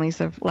those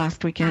families of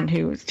last weekend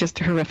who was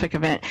just a horrific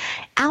event.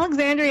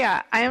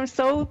 Alexandria, I am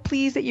so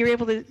pleased that you were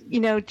able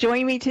to,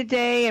 join me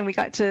today, and we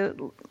got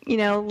to,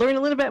 learn a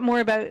little bit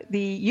more about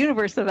the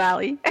universe of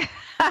Allie.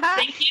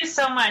 Thank you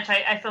so much.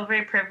 I feel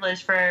very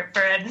privileged for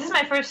this is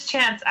my first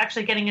chance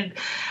actually getting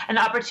an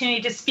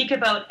opportunity to speak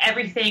about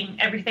everything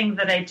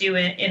that I do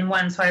in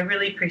one, so I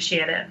really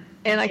appreciate it.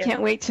 And I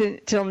can't wait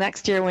till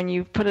next year when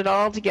you put it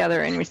all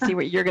together and we see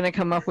what you're going to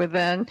come up with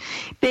then.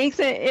 Thanks,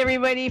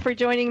 everybody, for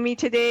joining me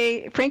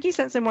today. Frankie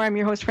Sense and More. I'm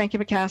your host, Frankie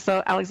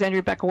Picasso.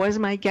 Alexandria Becca was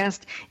my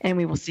guest, and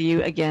we will see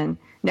you again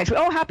next week.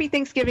 Oh, happy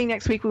Thanksgiving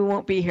next week. We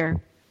won't be here.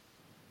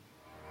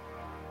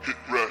 Hit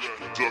Rash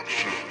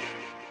Production.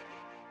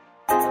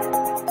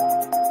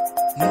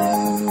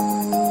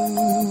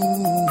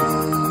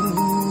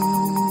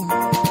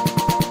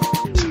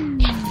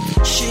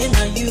 She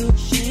not you,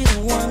 she the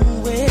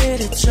one way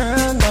to turn.